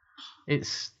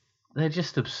 They're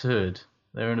just absurd.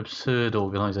 They're an absurd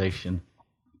organisation.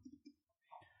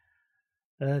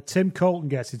 Tim Colton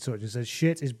gets in touch and says,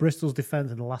 shit is Bristol's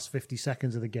defence in the last 50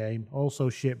 seconds of the game. Also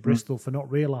shit Bristol for not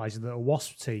realising that a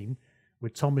Wasps team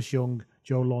with Thomas Young,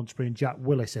 Joe Launchbury and Jack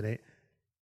Willis in it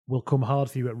will come hard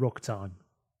for you at ruck time.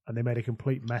 And they made a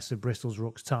complete mess of Bristol's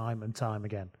rucks time and time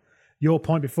again. Your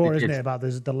point before, isn't it, about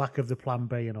the lack of the plan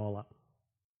B and all that?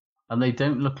 And they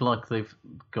don't look like they've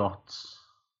got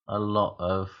a lot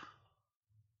of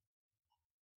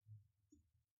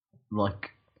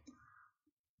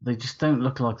they just don't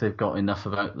look like they've got enough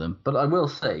about them. But I will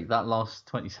say that last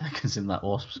 20 seconds in that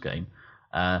Wasps game,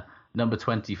 number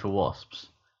 20 for Wasps,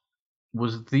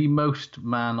 was the most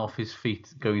man off his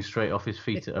feet, going straight off his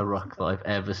feet at a ruck that I've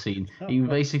ever seen. He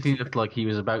basically looked like he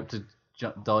was about to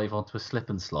dive onto a slip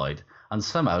and slide, and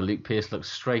somehow Luke Pearce looked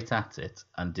straight at it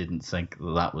and didn't think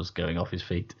that was going off his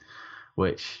feet,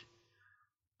 which,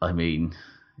 I mean,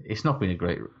 it's not been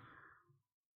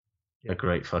a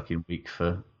great fucking week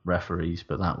for referees,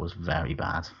 but that was very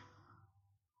bad.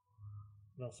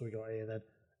 What else have we got here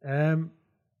then?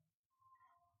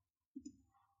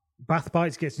 Bath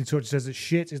Bites gets in touch and says that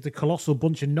shit is the colossal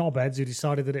bunch of knobheads who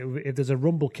decided that if there's a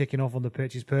rumble kicking off on the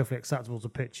pitch, it's perfectly acceptable to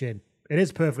pitch in. It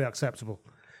is perfectly acceptable.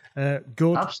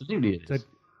 Good. Absolutely it is.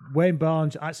 Wayne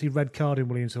Barnes actually red carding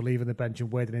Williams for leaving the bench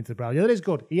and wading into the brow. Yeah, that is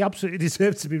good. He absolutely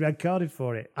deserves to be red carded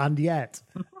for it. And yet.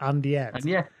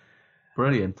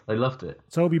 Brilliant. I loved it.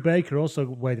 Toby Baker also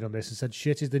weighed on this and said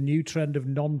shit is the new trend of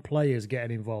non-players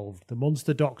getting involved. The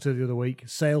Munster doctor the other week,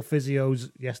 Sale physios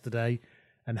yesterday,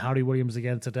 and Harry Williams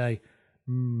again today.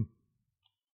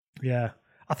 Yeah.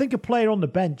 I think a player on the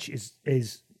bench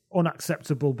is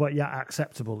unacceptable, but yeah,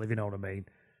 acceptable, if you know what I mean.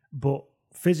 But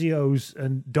physios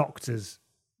and doctors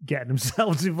getting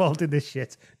themselves involved in this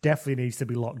shit definitely needs to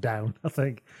be locked down, I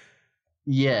think.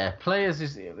 Yeah,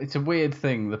 it's a weird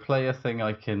thing. The player thing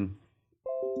I can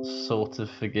sort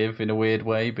of forgive in a weird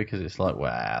way because it's like,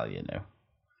 well, you know.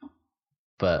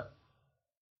 But,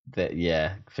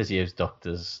 physios,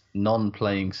 doctors,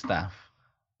 non-playing staff,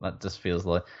 that just feels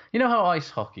like... You know how ice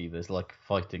hockey, there's like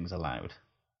fighting's allowed?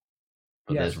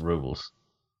 But there's rules.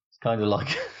 It's kind of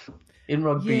like... In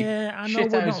rugby,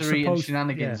 shithousery and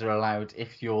shenanigans are allowed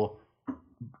if you're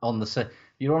on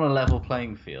you're on a level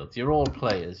playing field. You're all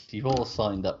players. You've all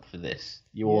signed up for this.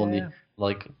 You all need,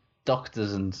 like,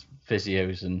 doctors and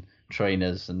physios and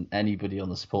trainers and anybody on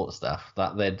the support staff.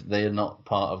 That they're not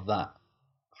part of that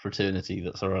fraternity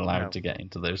that's allowed to get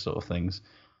into those sort of things.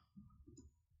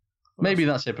 Maybe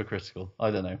that's hypocritical.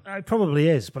 I don't know. It probably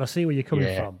is, but I see where you're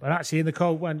coming from. And actually, in the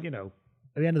cold, when at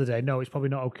the end of the day, no, it's probably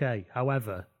not okay.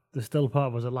 However, there's still a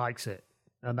part of us that likes it,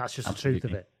 and that's just the truth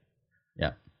of it.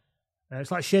 Yeah. It's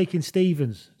like shaking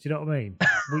Stevens. Do you know what I mean?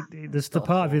 There's the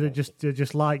part of you that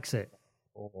just likes it.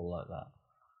 All like that.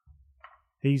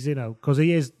 He's, because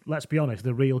he is, let's be honest,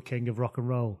 the real king of rock and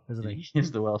roll, isn't he? He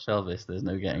is the Welsh Elvis. There's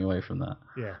no getting away from that.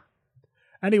 Yeah.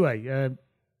 Anyway,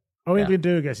 Owen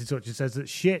Glendower gets in touch and says that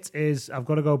shit is, I've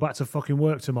got to go back to fucking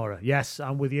work tomorrow. Yes,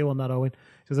 I'm with you on that, Owen.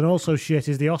 He says, and also shit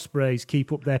is the Ospreys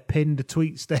keep up their pinned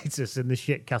tweet status in the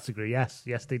shit category. Yes,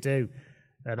 they do.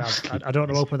 And I don't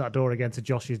want to open that door again to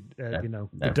Josh's,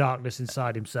 the darkness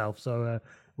inside himself. So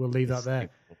we'll leave that there.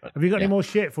 Have you got any more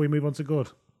shit before we move on to good?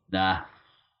 Nah.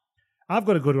 I've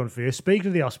got a good one for you. Speaking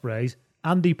of the Ospreys,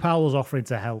 Andy Powell's offering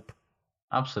to help.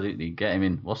 Absolutely. Get him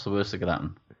in. What's the worst that could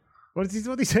happen? What did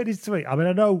he say in his tweet? I mean,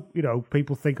 I know,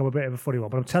 people think I'm a bit of a funny one,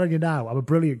 but I'm telling you now, I'm a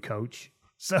brilliant coach.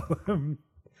 So,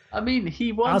 I mean,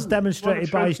 he won. As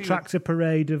demonstrated by his tractor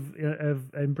parade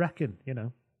in Brecon,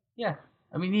 Yeah.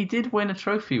 I mean, he did win a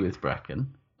trophy with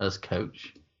Brecon as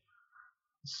coach.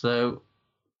 So,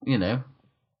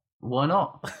 Why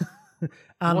not?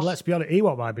 And let's be honest, he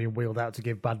won't mind being wheeled out to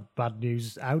give bad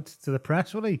news out to the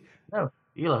press, will he? No,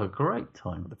 he'll have a great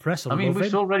time. The press will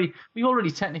we've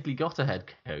already technically got a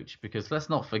head coach, because let's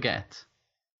not forget,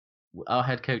 our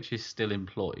head coach is still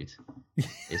employed.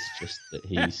 It's just that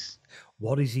he's...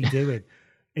 What is he doing?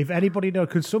 If anybody knows,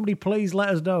 could somebody please let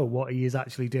us know what he is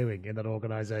actually doing in that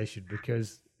organisation?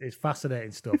 Because it's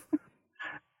fascinating stuff.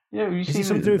 Yeah, is he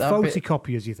something to do with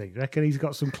photocopiers, you think? Reckon he's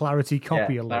got some Clarity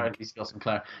copier link? He's got some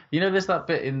clarity. You know, there's that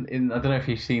bit in I don't know if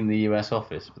you've seen the US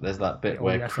Office, but there's that bit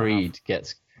where Creed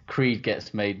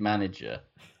gets made manager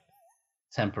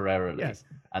temporarily,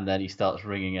 and then he starts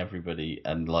ringing everybody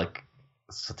and like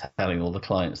telling all the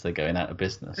clients they're going out of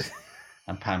business.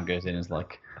 And Pam goes in and is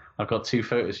like, I've got 2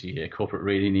 photos for you here. Corporate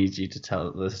really needs you to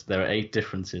tell this. There are 8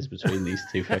 differences between these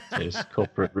 2 photos.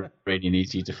 Corporate really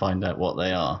needs you to find out what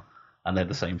they are. And they're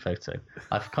the same photo.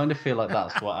 I kind of feel like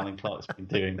that's what Alan Clark's been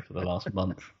doing for the last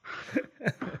month.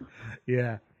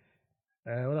 Yeah.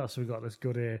 What else have we got that's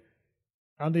good here?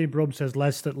 Andy Brum says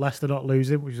Leicester not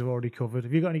losing, which we've already covered.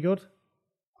 Have you got any good?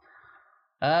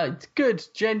 It's good,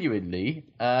 genuinely.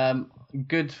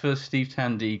 Good for Steve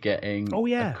Tandy getting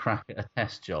a crack at a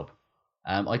test job.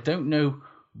 I don't know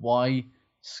why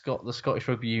the Scottish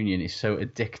Rugby Union is so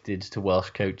addicted to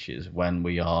Welsh coaches when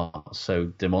we are so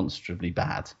demonstrably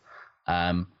bad.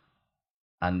 And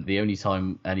the only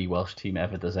time any Welsh team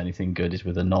ever does anything good is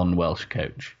with a non-Welsh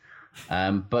coach.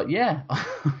 But yeah,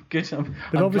 good.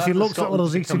 They've obviously looked at all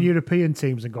those Eastern European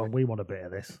teams and gone, we want a bit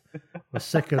of this. We're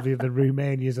sick of the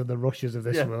Romanias and the Russias of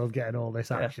this world getting all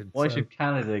this action. Why should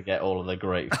Canada get all of the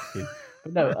great...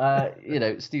 But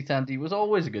no, Steve Tandy was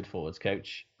always a good forwards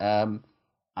coach. And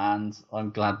I'm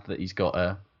glad that he's got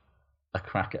a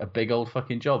crack at a big old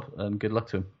fucking job, and good luck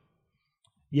to him.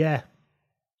 Yeah.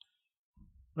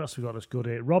 What else we got that's good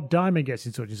here? Rob Diamond gets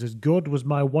in touch and says, good was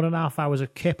my 1.5 hours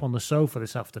of kip on the sofa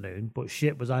this afternoon, but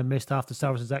shit was I missed half the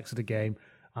Saracens Exeter game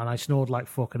and I snored like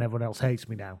fuck and everyone else hates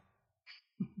me now.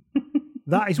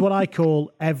 That is what I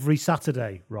call every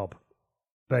Saturday, Rob,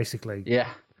 basically. Yeah.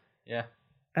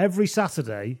 Every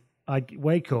Saturday, I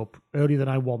wake up earlier than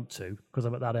I want to, because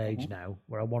I'm at that age now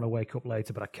where I want to wake up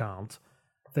later, but I can't.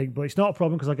 But it's not a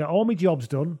problem because I get all my jobs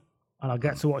done and I'll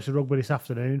get to watch the rugby this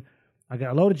afternoon. I get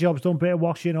a load of jobs done, bit of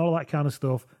washing, all that kind of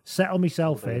stuff, settle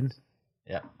myself in.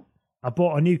 Yeah. I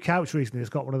bought a new couch recently. It's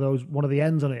got one of the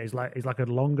ends on it is like a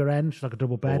longer end, it's like a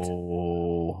double bed.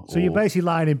 So you're basically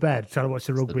lying in bed trying to watch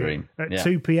the rugby at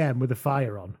 2 p.m. with the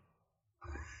fire on.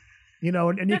 You know,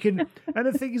 and you can, and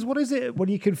the thing is, what is it when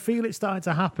you can feel it starting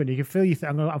to happen? You can feel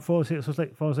I'm falling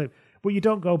asleep, but you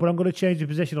don't go, but I'm going to change the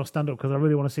position or stand up because I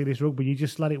really want to see this rugby. You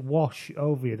just let it wash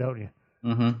over you, don't you?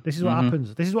 Mm-hmm. This is what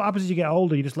happens. This is what happens as you get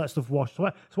older. You just let stuff wash.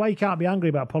 That's why you can't be angry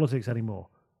about politics anymore.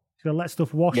 You're going to let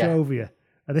stuff wash over you.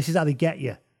 And this is how they get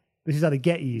you.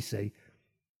 You see.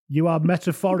 You are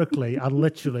metaphorically and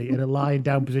literally in a lying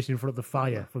down position in front of the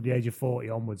fire from the age of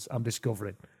 40 onwards, I'm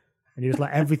discovering. And you just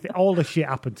let everything, all the shit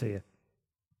happen to you.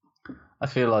 I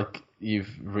feel like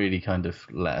you've really kind of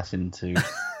let us into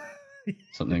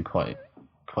something quite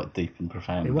deep and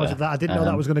profound. It wasn't that. I didn't know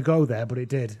that was going to go there, but it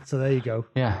did. So there you go.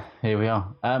 Yeah, here we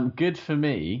are. Good for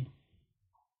me,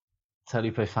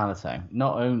 Taulupe Faletau.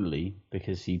 Not only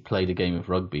because he played a game of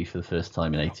rugby for the first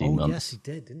time in 18 months. Yes, he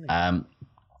did, didn't he?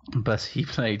 But he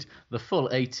played the full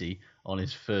 80 on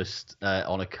his first,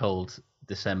 on a cold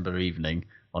December evening,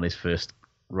 on his first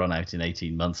run out in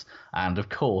 18 months. And of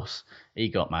course, he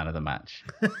got man of the match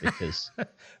because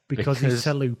he's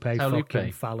Taulupe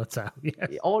fucking Faletau.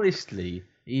 Yes. Honestly,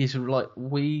 he's like,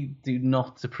 we do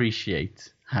not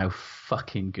appreciate how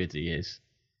fucking good he is.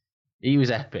 He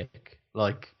was epic.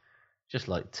 Just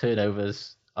like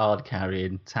turnovers, hard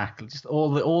carrying, tackle, just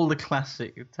all the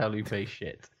classic Taulupe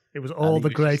shit. It was all the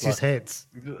greatest hits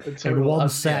in one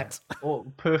set.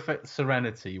 Perfect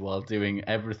serenity while doing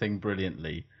everything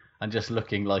brilliantly and just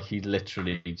looking like he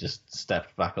literally just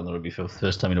stepped back on the rugby field for the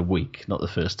first time in a week, not the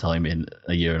first time in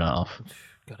a year and a half.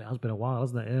 God, it has been a while,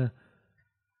 hasn't it? Yeah.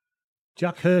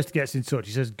 Jack Hurst gets in touch.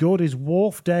 He says, good is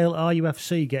Wharfdale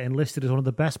RUFC getting listed as one of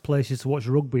the best places to watch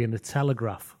rugby in the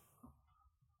Telegraph.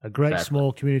 A great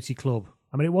small community club.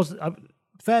 I mean, it was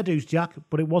fair dues, Jack,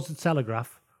 but it was the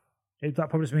Telegraph. That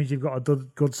probably just means you've got a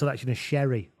good selection of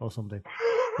sherry or something.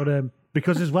 But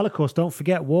because as well, of course, don't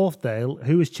forget Wharfdale.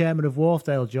 Who was chairman of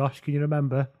Wharfdale, Josh? Can you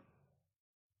remember?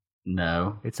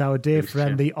 No. It's our dear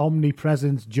friend, the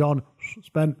omnipresent John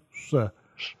Spencer.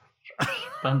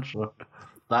 Spencer.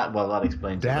 That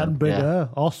explains Dan Bigger,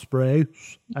 Osprey,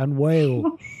 and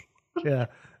Wales. Yeah.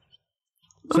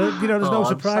 So, there's no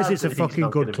surprise it's a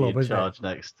fucking good club, isn't it?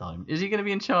 Next time. Is he going to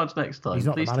be in charge next time? He's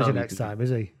not the manager next time,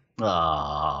 is he?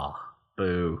 Ah.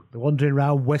 Boo. They're wandering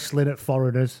around whistling at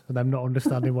foreigners and them not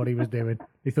understanding what he was doing.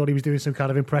 They thought he was doing some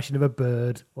kind of impression of a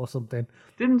bird or something.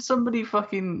 Didn't somebody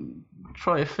fucking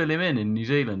try to fill him in New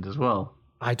Zealand as well?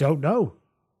 I don't know.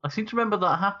 I seem to remember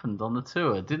that happened on the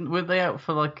tour. Weren't they out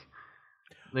for like...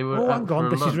 They were hang on,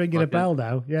 this is ringing a bell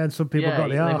now. Yeah, and some people got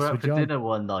the arse they were out with for John. dinner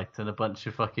one night and a bunch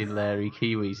of fucking Larry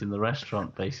Kiwis in the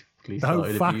restaurant basically Don't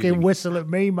started fucking abusing whistle at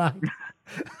me, man.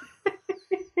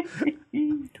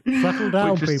 Settle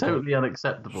down, which was people. totally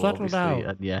unacceptable, Settle obviously. down.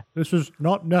 And yeah. This is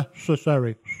not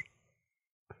necessary.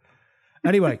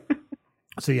 Anyway,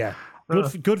 so yeah,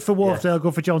 good for Wharfdale,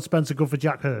 good for John Spencer, good for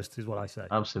Jack Hurst, is what I say.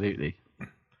 Absolutely.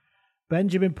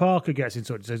 Benjamin Parker gets in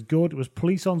touch. Says, good. It was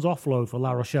Polisson's offload for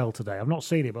La Rochelle today. I've not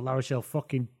seen it, but La Rochelle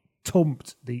fucking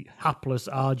tumped the hapless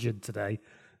Argent today.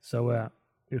 So it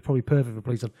was probably perfect for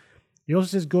Polisson. He also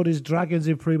says, good is Dragons'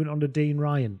 improvement under Dean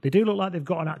Ryan. They do look like they've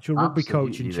got an actual rugby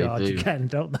coach in charge again,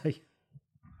 don't they?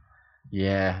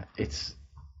 Yeah, it's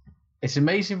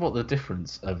amazing what the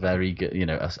difference a very good,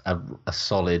 a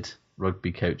solid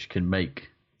rugby coach can make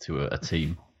to a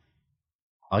team.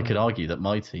 I could argue that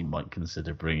my team might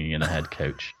consider bringing in a head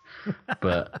coach,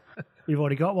 but we've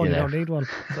already got one. You don't need one.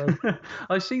 So.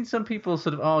 I've seen some people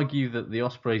sort of argue that the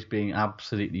Ospreys being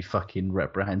absolutely fucking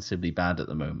reprehensibly bad at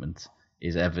the moment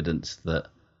is evidence that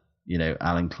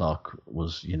Alan Clark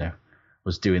was doing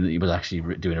that. He was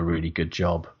actually doing a really good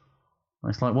job.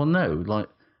 And it's like, well, no, like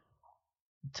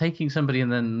taking somebody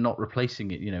and then not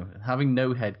replacing it. Having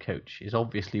no head coach is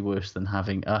obviously worse than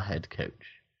having a head coach.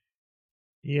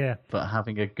 Yeah. But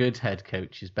having a good head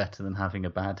coach is better than having a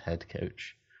bad head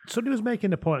coach. Somebody was making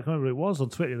the point, I can't remember who it was, on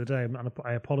Twitter the other day, and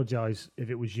I apologise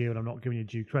if it was you and I'm not giving you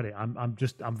due credit. I'm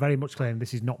very much claiming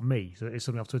this is not me, so it's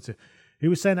something off Twitter. Who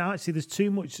was saying that actually there's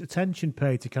too much attention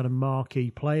paid to kind of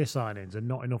marquee player signings and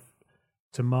not enough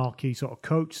to marquee sort of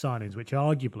coach signings, which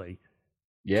arguably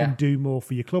can do more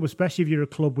for your club, especially if you're a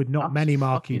club with not many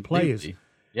marquee players.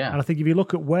 Yeah. And I think if you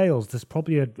look at Wales, there's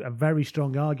probably a very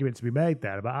strong argument to be made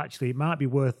there about actually it might be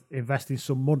worth investing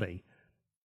some money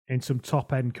in some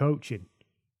top-end coaching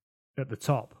at the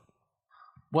top.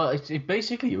 Well, it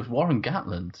was Warren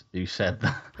Gatland who said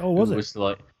that. Oh, was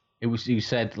it? Who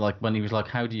said, like, when he was like,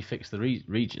 how do you fix the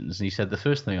regions? And he said, the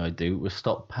first thing I'd do was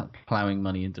stop ploughing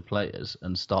money into players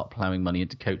and start ploughing money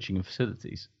into coaching and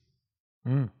facilities.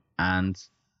 And,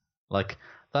 like...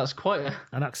 That's quite a...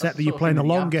 And accept that you're playing a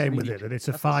long game with it, and it's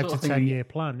a 5 to 10 year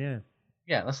plan, yeah.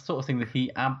 Yeah, that's the sort of thing that he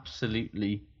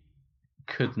absolutely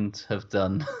couldn't have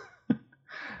done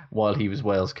while he was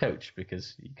Wales coach,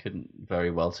 because he couldn't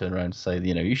very well turn around and say,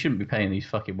 you shouldn't be paying these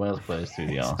fucking Wales players through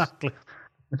the arse. Exactly.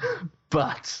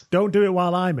 But... Don't do it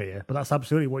while I'm here, but that's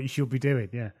absolutely what you should be doing,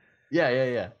 yeah.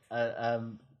 Yeah.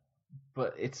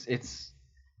 But it's...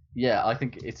 Yeah, I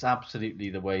think it's absolutely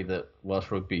the way that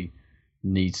Welsh rugby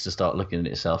needs to start looking at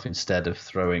itself, instead of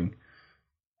throwing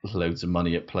loads of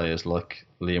money at players like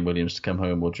Liam Williams to come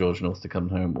home or George North to come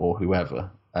home or whoever.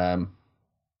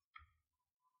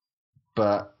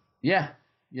 But yeah,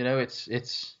 it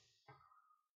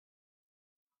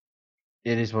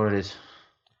is what it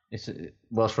is.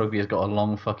 Welsh rugby has got a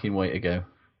long fucking way to go.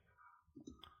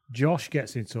 Josh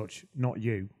gets in touch, not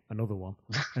you, another one,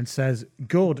 and says,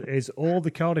 good is all the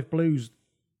Cardiff Blues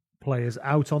players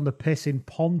out on the piss in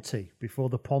Ponty before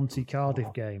the Ponty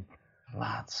Cardiff game.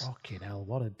 Lads. Fucking hell,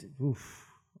 what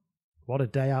a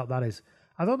day out that is.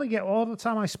 I don't think all the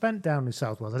time I spent down in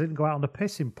South Wales, I didn't go out on the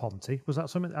piss in Ponty. Was that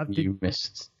something you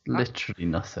missed? Literally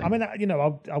nothing. I mean,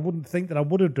 I wouldn't think that I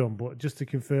would have done, but just to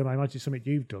confirm, I imagine it's something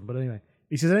you've done. But anyway,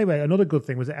 he says, another good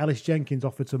thing was that Ellis Jenkins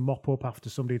offered to mop up after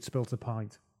somebody had spilt a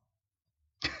pint.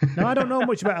 Now, I don't know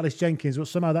much about Ellis Jenkins, but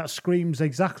somehow that screams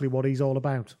exactly what he's all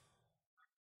about.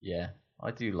 Yeah,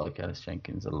 I do like Ellis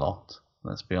Jenkins a lot.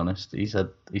 Let's be honest. He's a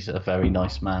very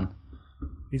nice man.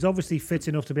 He's obviously fit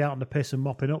enough to be out on the piss and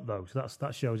mopping up, though. So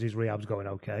that shows his rehab's going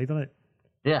okay, doesn't it?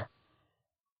 Yeah.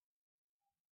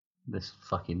 This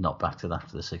fucking not back to that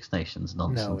for the Six Nations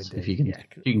nonsense. No, if you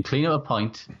can clean up a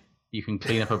pint, you can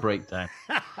clean up a breakdown.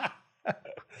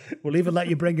 We'll even let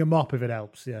you bring a mop if it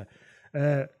helps. Yeah.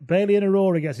 Bailey and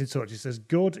Aurora gets in touch. He says,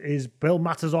 good is Bill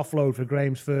Matters offload for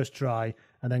Graham's first try,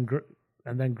 and then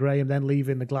Graham then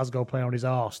leaving the Glasgow player on his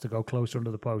arse to go closer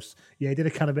under the post. Yeah, he did a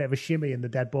kind of bit of a shimmy in the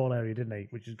dead ball area, didn't he?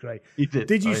 Which is great. He did.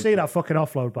 Did you see that fucking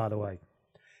offload, by the way?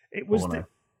 It was I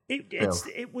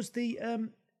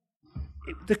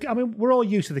mean, we're all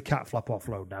used to the cat flap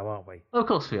offload now, aren't we? Of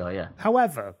course we are, yeah.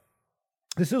 However,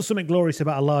 there's still something glorious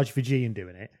about a large Fijian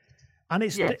doing it. And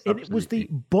it was the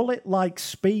bullet-like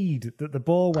speed that the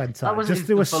ball went at. Just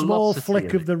through a small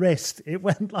flick of the wrist. It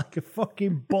went like a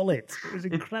fucking bullet. It was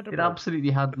incredible. It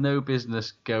absolutely had no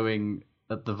business going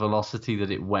at the velocity that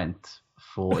it went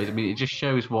for. I mean, it just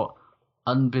shows what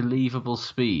unbelievable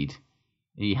speed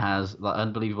he has, that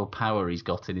unbelievable power he's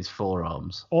got in his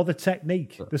forearms. Or the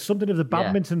technique. There's something of the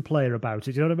badminton player about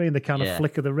it. Do you know what I mean? The kind of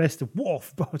flick of the wrist,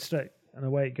 woof, straight, and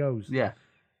away it goes. Yeah.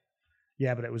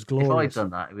 Yeah, but it was glorious. If I'd done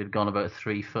that, it would have gone about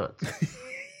 3 foot.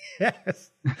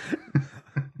 Yes.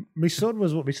 My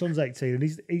son's 18, and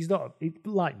he's not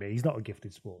like me. He's not a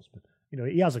gifted sportsman. You know,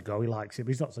 he has a go. He likes it, but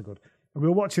he's not so good. And we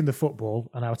were watching the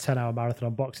football and our 10-hour marathon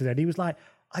on Boxing Day, and he was like,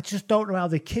 I just don't know how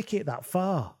they kick it that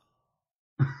far.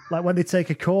 Like when they take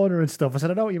a corner and stuff. I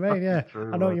said, I know what you mean, yeah.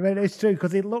 I know what you mean. It's true,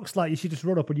 because it looks like you should just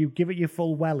run up and you give it your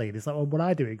full welly. And it's like, well, when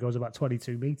I do it, it goes about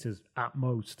 22 metres at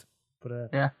most. But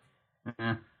yeah.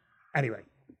 Anyway.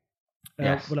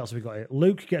 Yes. What else have we got here?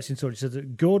 Luke gets in touch. He says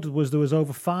that there was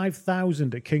over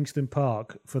 5,000 at Kingston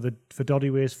Park for Doddy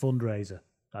Weir's fundraiser.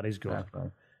 That is good. Right.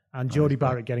 And Jodie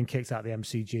Barrett getting kicked out of the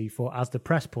MCG for, as the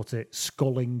press put it,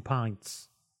 sculling pints.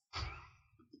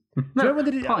 Do you remember when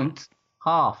they did pint?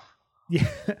 Half. Yeah.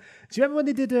 Do you remember when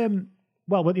they did the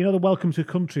Welcome to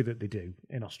Country that they do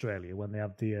in Australia, when they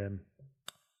have the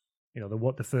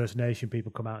the First Nation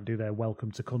people come out and do their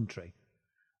Welcome to Country?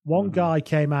 One guy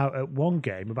came out at one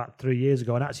game about 3 years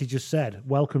ago and actually just said,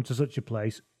 welcome to such a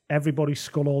place. Everybody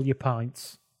scull all your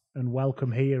pints and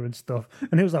welcome here and stuff.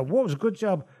 And he was like, what was a good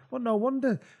job. Well, no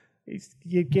wonder.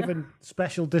 You're given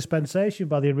special dispensation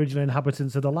by the original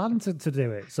inhabitants of the land to do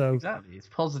it. So exactly. It's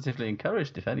positively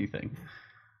encouraged, if anything.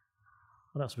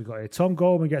 What else have we got here? Tom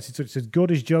Gorman gets in touch and says, good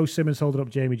as Joe Simmons holding up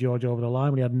Jamie George over the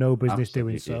line when he had no business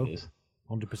doing so.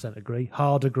 100% agree.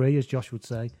 Hard agree, as Josh would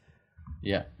say.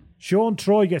 Yeah. Sean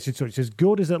Troy gets in touch and says,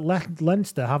 good is that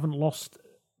Leinster haven't lost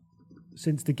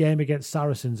since the game against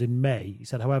Saracens in May. He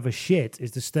said, however, shit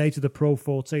is the state of the Pro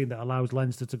 14 that allows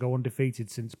Leinster to go undefeated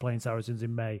since playing Saracens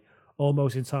in May,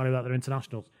 almost entirely without their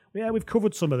internationals. Well, yeah, we've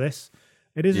covered some of this.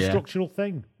 It is a structural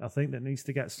thing, I think, that needs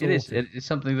to get sorted. It is. It's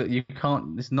something that you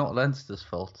can't... It's not Leinster's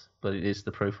fault, but it is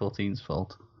the Pro 14's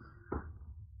fault.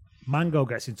 Mango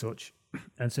gets in touch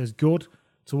and says, good.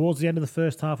 Towards the end of the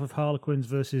first half of Harlequins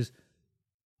versus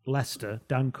Leicester,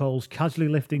 Dan Cole's casually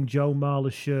lifting Joe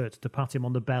Marler's shirt to pat him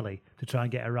on the belly to try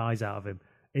and get a rise out of him.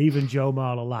 Even Joe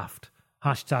Marler laughed.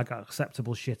 Hashtag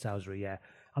acceptable shithousery, yeah.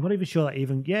 I'm not even sure that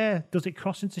even... Yeah, does it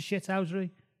cross into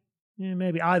shithousery? Yeah,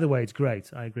 maybe. Either way, it's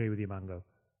great. I agree with you, Mango.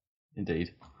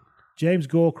 Indeed. James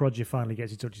Gorkrodger finally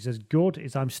gets in touch. He says, good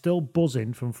is I'm still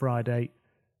buzzing from Friday.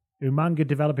 Umanga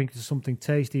developing into something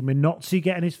tasty. Minozzi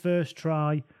getting his first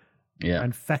try. Yeah.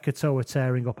 And Fekatoa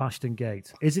tearing up Ashton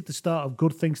Gate. Is it the start of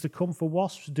good things to come for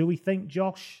Wasps, do we think,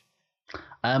 Josh?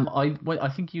 I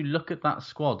think you look at that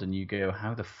squad and you go,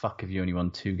 how the fuck have you only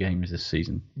won 2 games this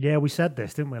season? Yeah, we said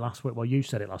this, didn't we, last week? Well, you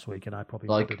said it last week, and I probably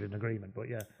nodded in agreement, but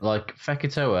yeah. Like,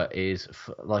 Fekatoa is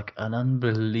like an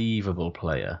unbelievable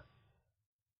player.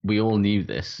 We all knew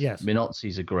this. Yes.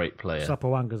 Minozzi's a great player.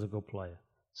 Sapoanga's a good player.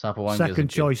 Sapoanga's Second a good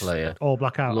choice player. All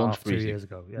Black Out 2 years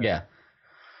ago. Yeah.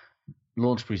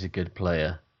 Launchbury's a good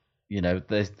player. You know,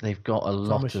 they've got a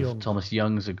lot of... Thomas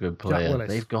Young's a good player.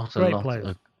 They've got a lot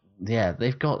of... Yeah,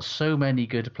 they've got so many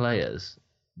good players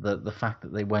that the fact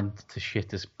that they went to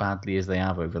shit as badly as they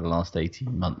have over the last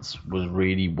 18 months was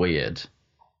really weird.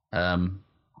 And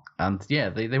yeah,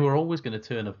 they were always going to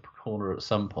turn a corner at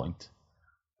some point.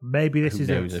 Maybe this Who is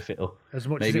knows it. If it'll, as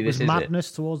much as it was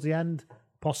madness towards the end,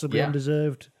 possibly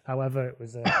undeserved. However, it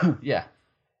was... yeah.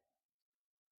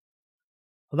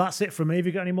 Well, that's it from me. Have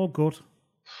you got any more good?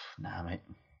 Nah, mate.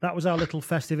 That was our little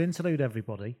festive interlude,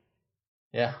 everybody.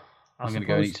 Yeah. I'm going to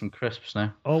go and eat some crisps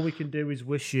now. All we can do is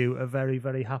wish you a very,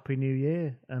 very happy new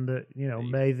year. And that,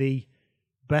 may the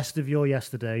best of your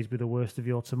yesterdays be the worst of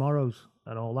your tomorrows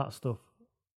and all that stuff.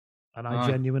 And I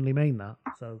genuinely mean that.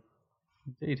 So,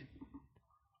 indeed.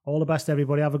 All the best,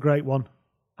 everybody. Have a great one.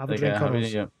 Have a drink on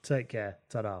us. Yeah. Take care.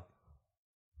 Ta-da.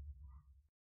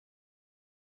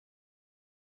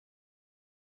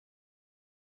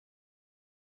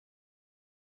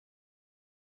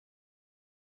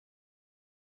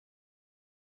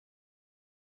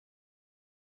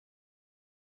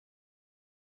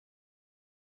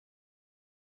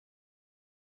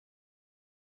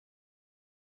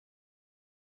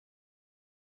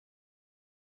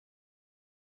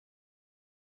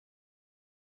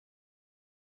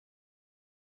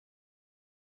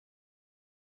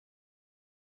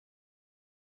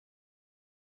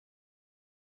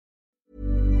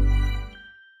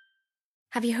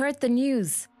 Have you heard the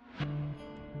news?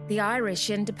 The Irish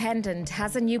Independent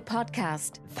has a new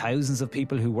podcast. Thousands of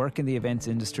people who work in the events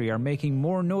industry are making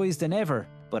more noise than ever.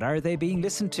 But are they being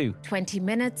listened to? 20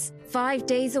 minutes, 5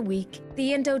 days a week.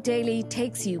 The Indo Daily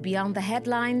takes you beyond the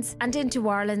headlines and into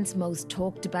Ireland's most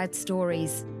talked about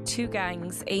stories. 2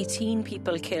 gangs, 18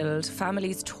 people killed,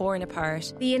 families torn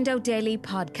apart. The Indo Daily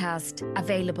podcast,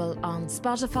 available on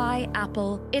Spotify,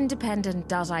 Apple,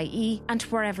 independent.ie and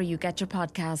wherever you get your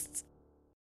podcasts.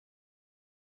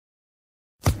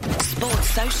 Sports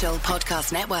Social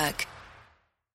Podcast Network.